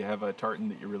tartan, or do you have a tartan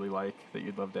that you really like that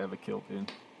you'd love to have a kilt in?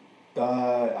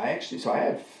 I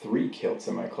have 3 kilts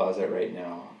in my closet right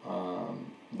now.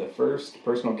 The first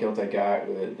personal kilt I got,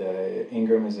 the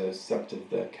Ingram is a sept of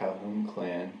the Calhoun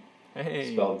clan.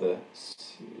 Hey. Spelled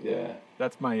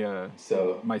That's my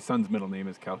my son's middle name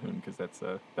is Calhoun because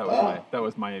that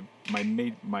was my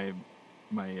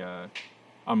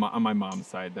on my mom's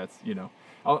side. That's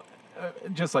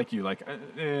just like you, like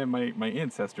my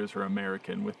ancestors are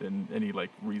American within any like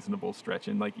reasonable stretch,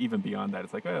 and like even beyond that,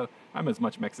 it's like, oh, I'm as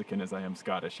much Mexican as I am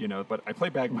Scottish, but I play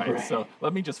bagpipes, so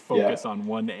let me just focus on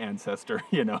one ancestor,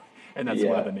 and that's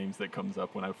one of the names that comes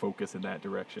up when I focus in that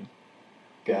direction.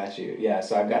 Got you. Yeah,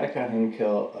 so I've got a Calhoun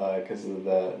kilt because of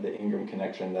the Ingram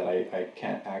connection that I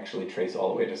can't actually trace all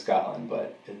the way to Scotland,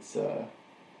 but it's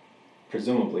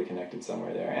presumably connected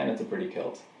somewhere there, and it's a pretty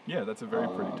kilt. Yeah, that's a very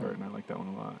pretty tartan. I like that one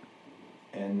a lot.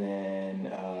 And then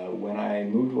when I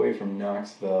moved away from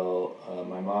Knoxville,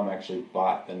 my mom actually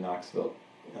bought the Knoxville,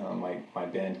 my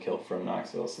band kilt from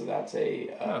Knoxville, so that's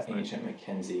Ancient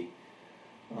Mackenzie,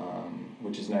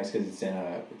 which is nice because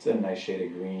it's a nice shade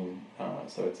of green,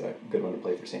 so it's a good one to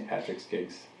play for St. Patrick's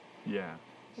gigs. Yeah.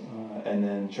 And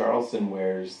then Charleston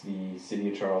wears the City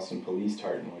of Charleston police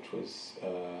tartan, which was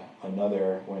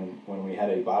another, when we had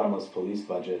a bottomless police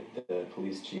budget, the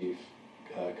police chief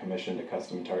commissioned a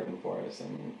custom tartan for us,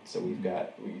 and so we've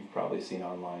probably seen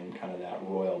online kind of that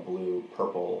royal blue,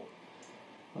 purple,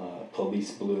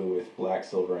 police blue with black,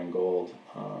 silver, and gold,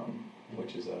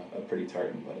 which is a pretty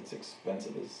tartan, but it's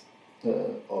expensive as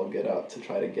all get out to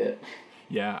try to get.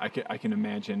 Yeah, I can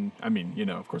imagine. I mean,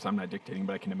 of course I'm not dictating,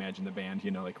 but I can imagine the band,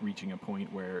 like reaching a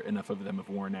point where enough of them have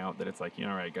worn out that it's like,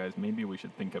 all right, guys, maybe we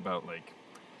should think about like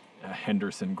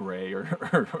Henderson Gray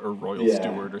or Royal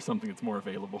Stewart or something that's more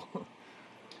available.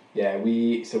 Yeah,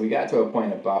 we got to a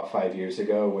point about 5 years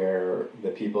ago where the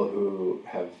people who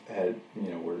have had,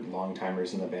 were long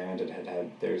timers in the band and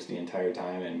had theirs the entire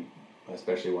time, and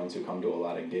especially ones who come to a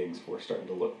lot of gigs, were starting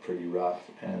to look pretty rough.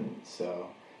 And so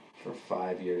for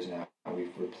 5 years now,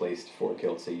 we've replaced 4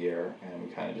 kilts a year, and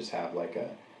we kind of just have like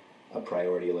a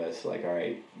priority list. Like, all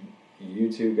right,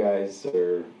 you two guys,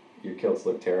 your kilts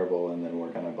look terrible, and then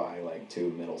we're going to buy like 2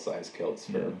 middle-sized kilts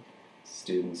for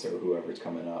students or whoever's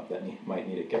coming up that might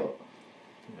need a kilt.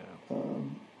 Yeah.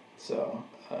 So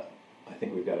I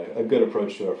think we've got a good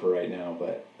approach to it for right now,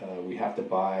 but we have to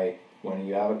buy, when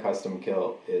you have a custom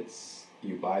kilt, it's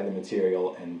you buy the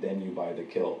material and then you buy the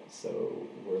kilt. So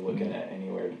we're looking at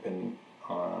anywhere depending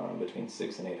on between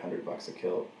 $600 and $800 a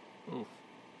kilt.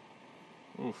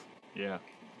 Oof. Yeah.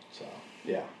 So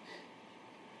yeah.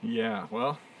 Yeah.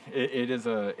 Well, it is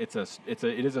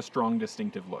a strong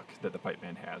distinctive look that the pipe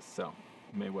band has. So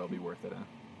it may well be worth it.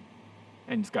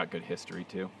 And it's got good history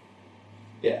too.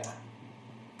 Yeah.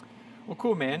 Well,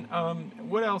 cool, man.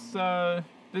 What else?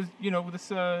 We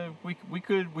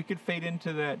could fade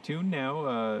into that tune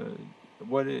now.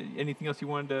 Anything else you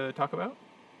wanted to talk about?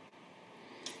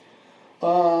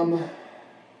 I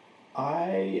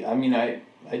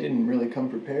didn't really come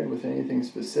prepared with anything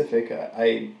specific.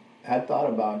 I had thought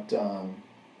about.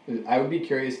 I would be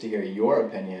curious to hear your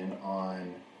opinion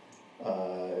on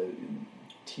uh,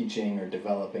 teaching or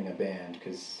developing a band,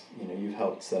 because you've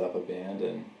helped set up a band,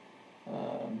 and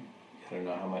um, I don't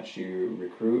know how much you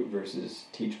recruit versus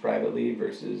teach privately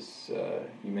versus.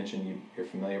 You mentioned you're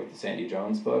familiar with the Sandy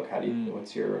Jones book. Mm.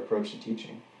 What's your approach to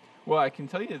teaching? Well, I can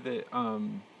tell you that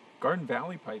Garden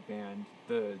Valley Pipe Band,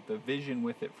 the vision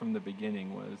with it from the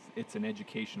beginning was it's an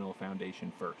educational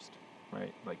foundation first,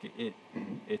 right? Like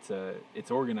Mm-hmm.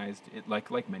 it's organized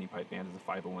like many pipe bands as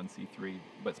a 501c3,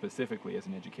 but specifically as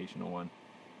an educational one.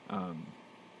 Um,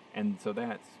 and so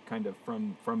that's kind of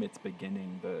from its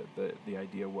beginning. The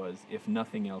idea was, if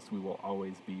nothing else, we will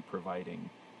always be providing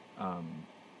um,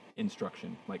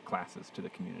 instruction, like classes, to the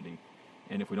community.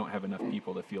 And if we don't have enough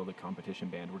people to field a competition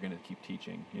band, we're going to keep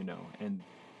teaching, And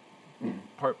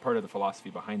Mm-hmm. part of the philosophy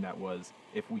behind that was,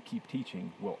 if we keep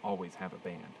teaching, we'll always have a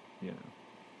band,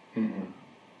 Mm-hmm.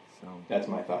 So That's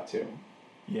my thought too.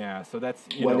 yeah, so that's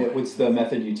What's the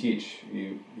method you teach?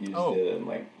 You use oh the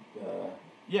like. Uh,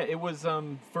 yeah, it was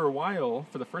for a while,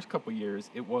 for the first couple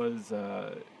years, it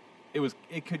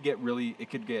could get really, it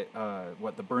could get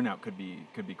what the burnout could be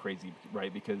crazy,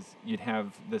 right? Because you'd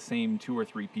have the same two or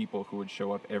three people who would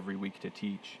show up every week to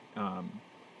teach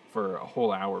for a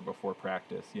whole hour before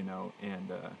practice, and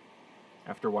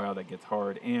after a while that gets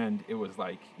hard. And it was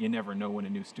like, you never know when a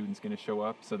new student's going to show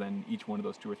up, so then each one of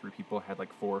those two or three people had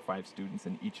like 4 or 5 students,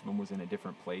 and each of them was in a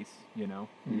different place. And so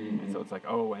mm-hmm. it's like,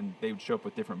 oh, and they would show up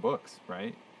with different books,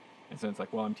 right? And so it's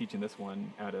like, well, I'm teaching this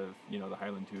one out of the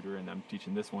Highland Tutor, and I'm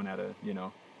teaching this one out of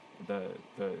the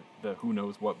the who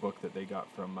knows what book that they got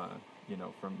from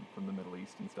from the Middle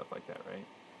East and stuff like that, right?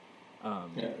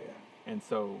 Yeah, And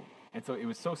so it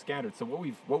was so scattered. So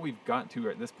what we've got to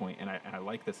at this point, and I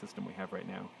like the system we have right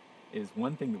now, is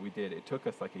one thing that we did. It took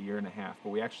us like a year and a half, but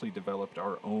we actually developed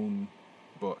our own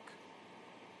book.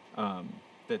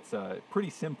 That's pretty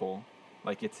simple.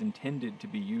 Like, it's intended to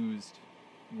be used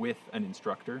with an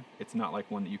instructor. It's not like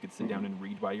one that you could sit down mm-hmm. and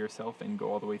read by yourself and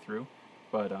go all the way through.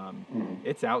 But Mm-hmm.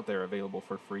 it's out there, available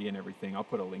for free and everything. I'll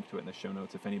put a link to it in the show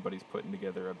notes. If anybody's putting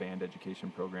together a band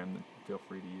education program, then feel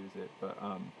free to use it. But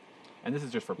and this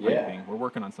is just for Yeah. piping. We're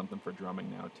working on something for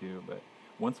drumming now too. But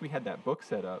once we had that book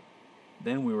set up,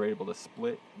 then we were able to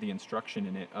split the instruction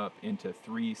in it up into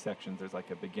 3 sections. There's like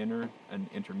a beginner, an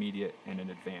intermediate, and an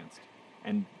advanced.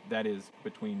 And that is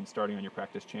between starting on your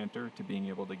practice chanter to being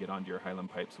able to get onto your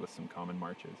Highland pipes with some common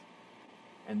marches.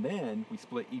 And then we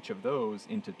split each of those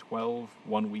into 12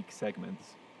 one-week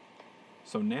segments.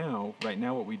 So right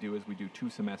now what we do is we do 2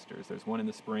 semesters. There's one in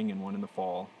the spring and one in the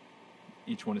fall.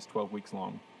 Each one is 12 weeks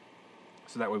long.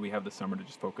 So that way we have the summer to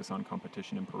just focus on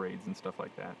competition and parades and stuff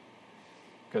like that.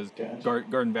 Because Gotcha.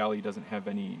 Garden Valley doesn't have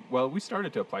any. Well, we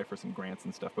started to apply for some grants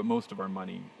and stuff, but most of our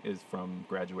money is from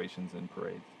graduations and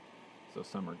parades. So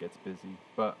summer gets busy.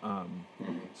 But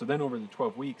Mm-hmm. so then over the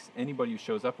 12 weeks, anybody who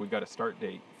shows up, we've got a start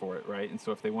date for it, right? And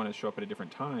so if they want to show up at a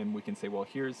different time, we can say, well,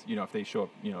 here's, if they show up,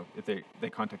 if they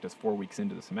contact us 4 weeks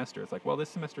into the semester, it's like, well, this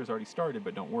semester has already started,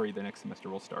 but don't worry, the next semester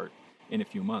will start in a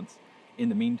few months. In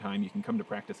the meantime, you can come to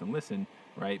practice and listen,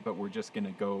 right? But we're going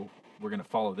to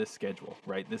follow this schedule,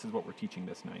 right? This is what we're teaching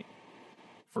this night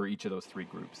for each of those 3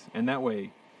 groups. And that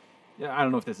way, yeah, I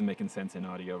don't know if this is making sense in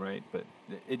audio, right? But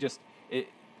it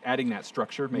adding that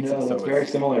structure makes it No, so that's very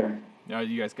similar.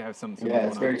 you guys have something Yeah, going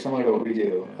it's on. very similar to what we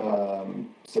do. Yeah.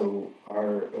 So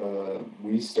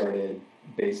we started,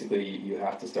 basically you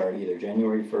have to start either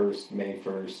January 1st, May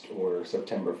 1st, or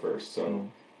September 1st. So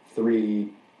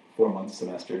 3 4-month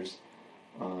semesters,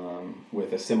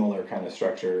 with a similar kind of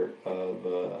structure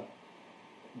of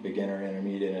beginner,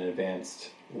 intermediate, and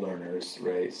advanced learners,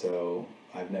 right? So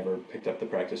I've never picked up the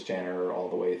practice chanter all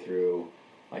the way through.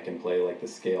 I can play like the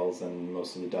scales and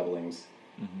most of the doublings.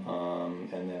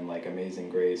 Mm-hmm. And then like Amazing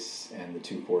Grace and the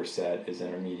 2/4 set is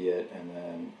intermediate, and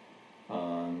then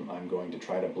I'm going to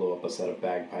try to blow up a set of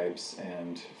bagpipes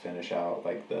and finish out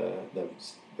like the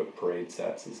parade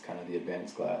sets is kind of the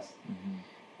advanced class.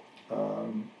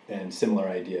 Mm-hmm. And similar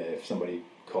idea, if somebody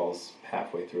calls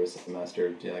halfway through a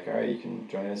semester, you're like, all right, you can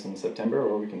join us in September,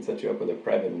 or we can set you up with a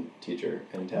private teacher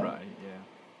in town. Right.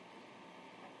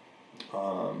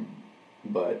 Yeah.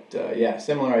 But yeah,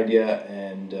 similar idea,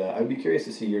 and I'd be curious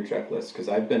to see your checklist, because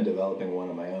I've been developing one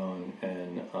of my own,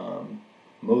 and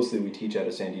mostly we teach out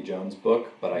of Sandy Jones'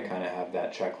 book, but I kind of have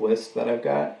that checklist that I've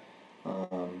got.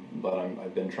 But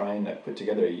I've been trying to put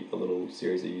together a little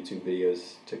series of YouTube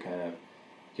videos to kind of,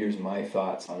 here's my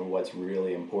thoughts on what's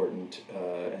really important,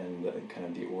 and kind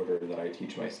of the order that I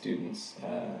teach my students,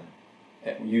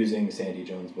 using Sandy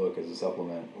Jones' book as a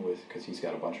supplement, because he's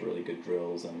got a bunch of really good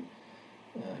drills and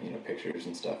pictures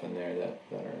and stuff in there that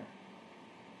are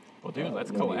Well, dude,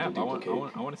 let's no need to collab.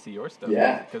 duplicate. I want to see your stuff.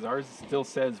 Yeah, Because ours still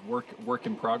says work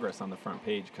in progress on the front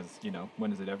page. Because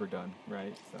when is it ever done,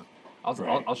 right? So,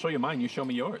 right. I'll show you mine. You show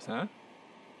me yours, huh?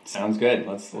 Sounds good.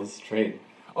 Let's trade.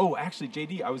 Oh, actually,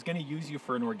 JD, I was gonna use you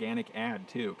for an organic ad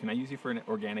too. Can I use you for an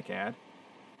organic ad?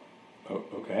 Oh,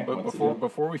 okay. But What's the deal?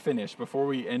 before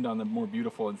we end on the more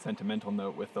beautiful and sentimental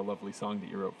note with the lovely song that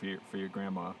you wrote for your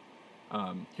grandma,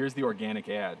 here's the organic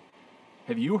ad.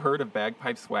 Have you heard of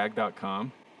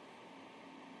bagpipeswag.com?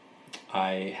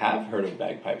 I have heard of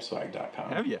bagpipeswag.com.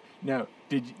 Have you? Now,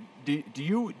 do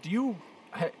you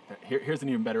here's an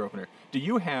even better opener. Do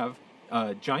you have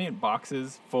giant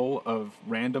boxes full of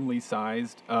randomly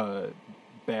sized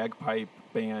bagpipe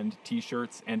band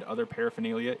T-shirts and other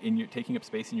paraphernalia taking up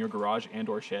space in your garage and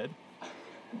or shed?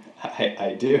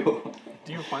 I do.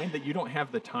 Do you find that you don't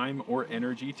have the time or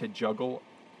energy to juggle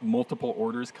multiple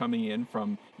orders coming in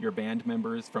from your band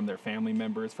members, from their family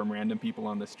members, from random people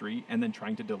on the street, and then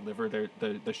trying to deliver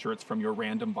the shirts from your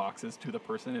random boxes to the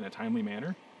person in a timely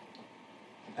manner?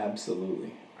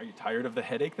 Absolutely. Are you tired of the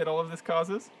headache that all of this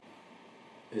causes?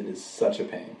 It is such a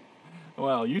pain.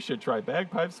 Well, you should try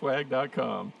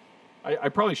bagpipeswag.com. I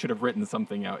probably should have written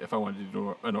something out if I wanted to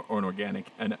do an organic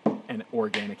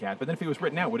ad. But then if it was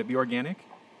written out, would it be organic?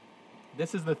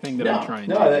 This is the thing that I'm trying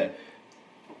to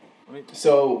do.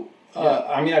 So,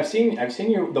 I mean, I've seen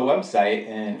the website,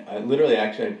 and literally,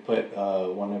 actually, I put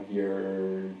one of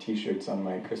your T-shirts on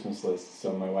my Christmas list,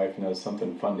 so my wife knows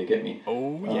something fun to get me.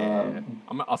 Oh yeah,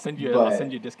 I'll send you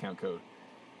a discount code.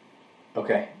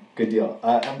 Okay, good deal.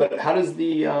 But how does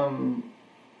the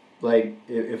like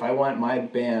if I want my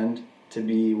band to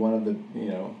be one of the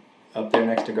up there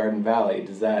next to Garden Valley,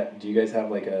 do you guys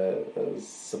have like a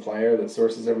supplier that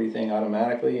sources everything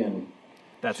automatically and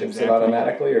ships it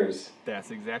automatically, or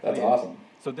that's awesome.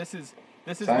 So this is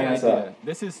the idea.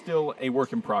 This is still a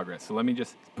work in progress. So let me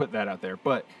just put that out there.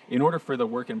 But in order for the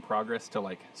work in progress to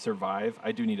like survive,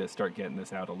 I do need to start getting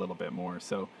this out a little bit more.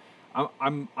 So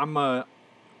I'm a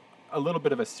little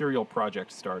bit of a serial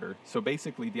project starter. So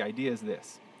basically the idea is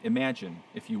this. Imagine,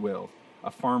 if you will, a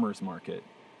farmer's market,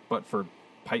 but for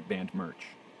pipe band merch.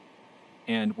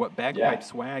 And what Bagpipe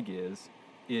Swag is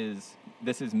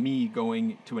this is me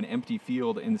going to an empty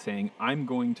field and saying, I'm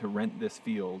going to rent this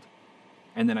field.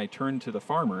 And then I turn to the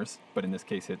farmers, but in this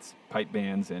case it's pipe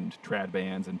bands and trad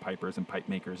bands and pipers and pipe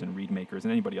makers and reed makers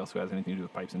and anybody else who has anything to do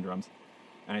with pipes and drums.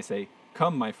 And I say,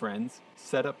 come, my friends,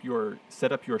 set up your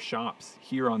shops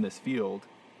here on this field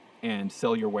and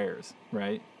sell your wares,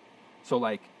 right? So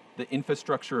like the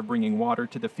infrastructure of bringing water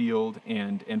to the field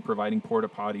and providing porta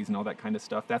potties and all that kind of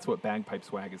stuff, that's what Bagpipe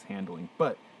Swag is handling.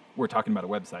 But we're talking about a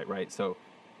website, right? So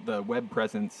the web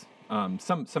presence,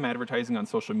 some advertising on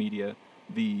social media,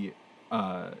 the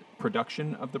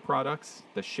production of the products,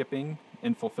 the shipping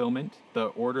and fulfillment, the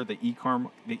order, the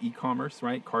e-commerce,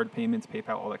 right? Card payments,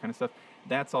 PayPal, all that kind of stuff.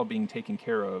 That's all being taken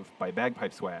care of by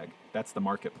Bagpipe Swag. That's the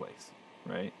marketplace,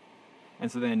 right?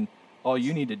 And so then all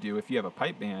you need to do if you have a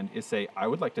pipe band is say, I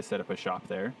would like to set up a shop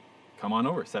there. Come on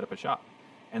over, set up a shop.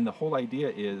 And the whole idea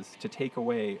is to take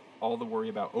away all the worry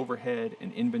about overhead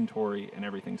and inventory and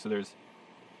everything. So there's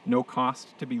no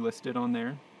cost to be listed on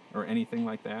there or anything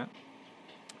like that.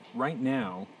 Right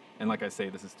now, and like I say,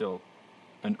 this is still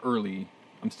I'm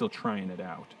still trying it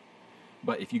out.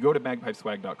 But if you go to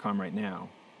bagpipeswag.com right now,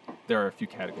 there are a few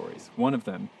categories. One of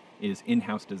them is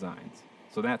in-house designs.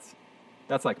 So that's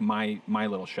like my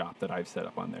little shop that I've set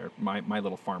up on there, my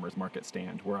little farmer's market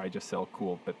stand where I just sell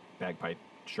cool bagpipe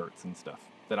shirts and stuff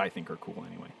that I think are cool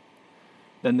anyway.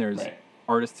 Then there's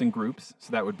artists and groups.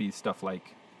 So that would be stuff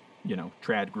like,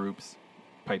 trad groups,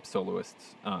 pipe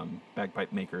soloists,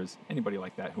 bagpipe makers, anybody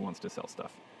like that who wants to sell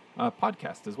stuff.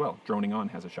 Podcasts as well. Droning On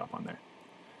has a shop on there.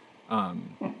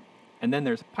 And then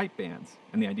there's pipe bands.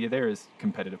 And the idea there is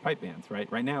competitive pipe bands,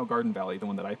 right? Right now, Garden Valley, the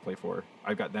one that I play for,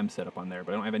 I've got them set up on there,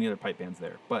 but I don't have any other pipe bands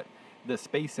there. But the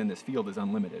space in this field is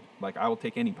unlimited. Like, I will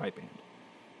take any pipe band.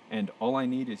 And all I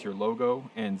need is your logo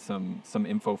and some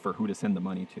info for who to send the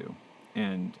money to.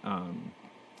 And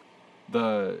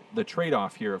the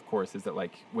trade-off here, of course, is that,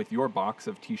 like, with your box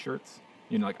of T-shirts,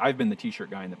 like, I've been the T-shirt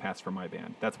guy in the past for my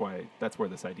band. That's where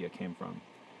this idea came from.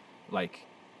 Like,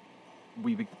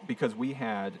 because we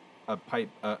had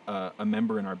a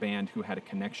member in our band who had a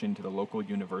connection to the local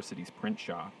university's print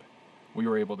shop, we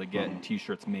were able to get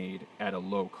T-shirts made at a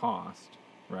low cost,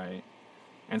 right?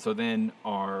 And so then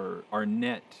our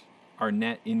net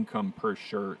income per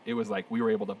shirt, it was like we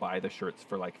were able to buy the shirts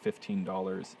for like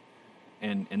 $15,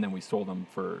 and then we sold them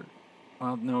for,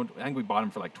 well, no, I think we bought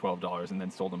them for like $12 and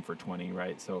then sold them for $20,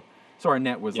 right? So our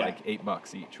net was like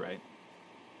 $8 each, right?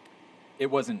 it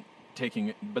wasn't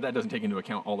but that doesn't take into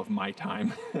account all of my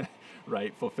time,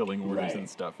 right? Fulfilling orders Right. and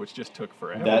stuff, which just took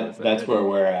forever. That's where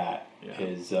we're at. Yeah.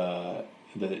 Is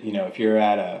if you're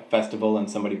at a festival and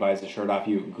somebody buys a shirt off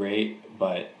you, great.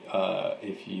 But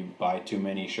if you buy too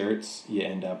many shirts, you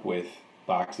end up with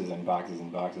boxes and boxes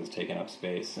and boxes taking up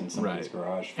space in somebody's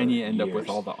garage for and you end years. up with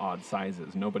all the odd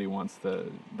sizes. Nobody wants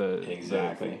the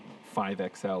Exactly.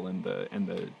 5XL and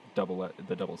the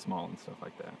double small and stuff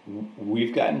like that.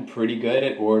 We've gotten pretty good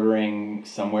at ordering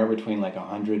somewhere between like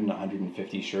 100 and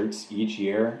 150 shirts each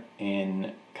year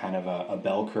in kind of a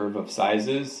bell curve of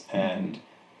sizes, and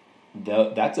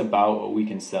that's about what we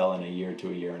can sell in a year to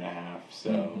a year and a half.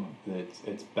 So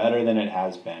it's better than it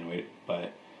has been.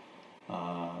 But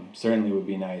certainly would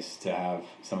be nice to have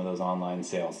some of those online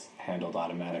sales handled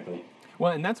automatically.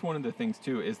 Well, and that's one of the things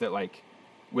too, is that like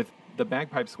with the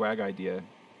bagpipe swag idea,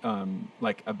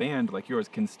 like a band like yours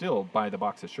can still buy the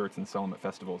box of shirts and sell them at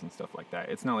festivals and stuff like that.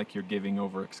 It's not like you're giving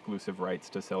over exclusive rights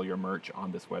to sell your merch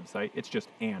on this website. It's just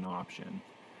an option.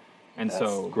 And That's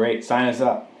so great. Sign us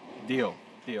up. Deal.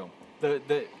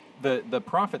 The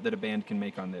profit that a band can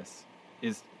make on this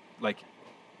is like,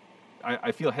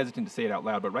 I feel hesitant to say it out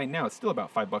loud, but right now it's still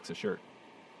about $5 a shirt.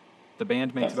 The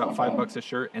band makes about $5 a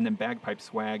shirt, and then Bagpipe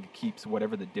Swag keeps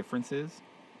whatever the difference is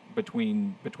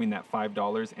between that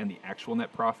 $5 and the actual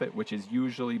net profit, which is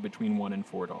usually between $1 and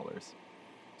 $4.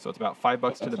 So it's about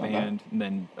 $5 to the band, and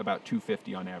then about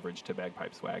 $2.50 on average to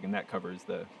Bagpipe Swag, and that covers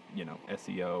the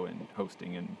SEO and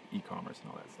hosting and e-commerce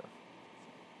and all that stuff.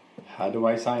 How do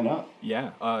I sign up?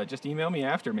 Yeah, just email me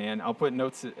after, man. I'll put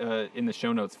notes in the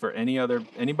show notes for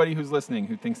anybody who's listening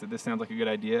who thinks that this sounds like a good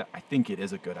idea. I think it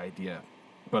is a good idea,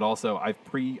 but also I've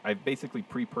basically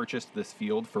pre-purchased this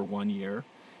field for 1 year,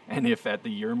 and if at the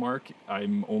year mark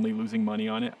I'm only losing money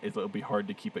on it, it'll be hard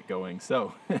to keep it going.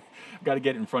 So I've got to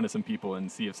get it in front of some people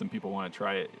and see if some people want to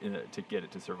try it to get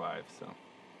it to survive. So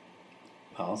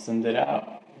I'll send it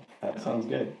out. That sounds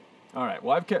good. All right.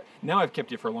 Well, I've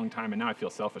kept you for a long time, and now I feel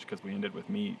selfish because we ended with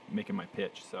me making my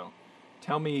pitch. So,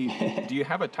 tell me, do you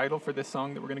have a title for this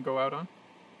song that we're going to go out on?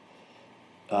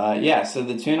 Yeah. So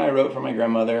the tune I wrote for my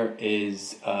grandmother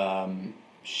is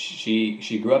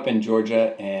she grew up in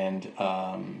Georgia and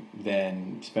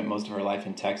then spent most of her life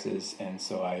in Texas, and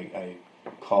so I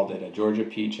called it a Georgia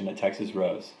peach and a Texas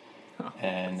rose,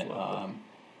 and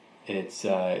it's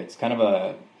kind of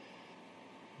a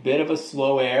bit of a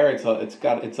slow air. It's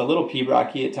a little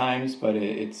P-rocky at times, but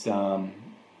it's kind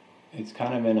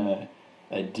of in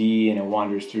a D, and it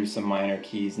wanders through some minor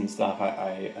keys and stuff.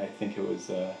 I think it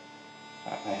was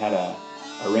I had a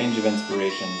range of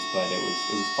inspirations, but it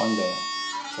was fun to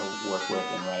work with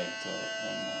and write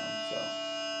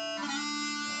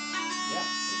yeah.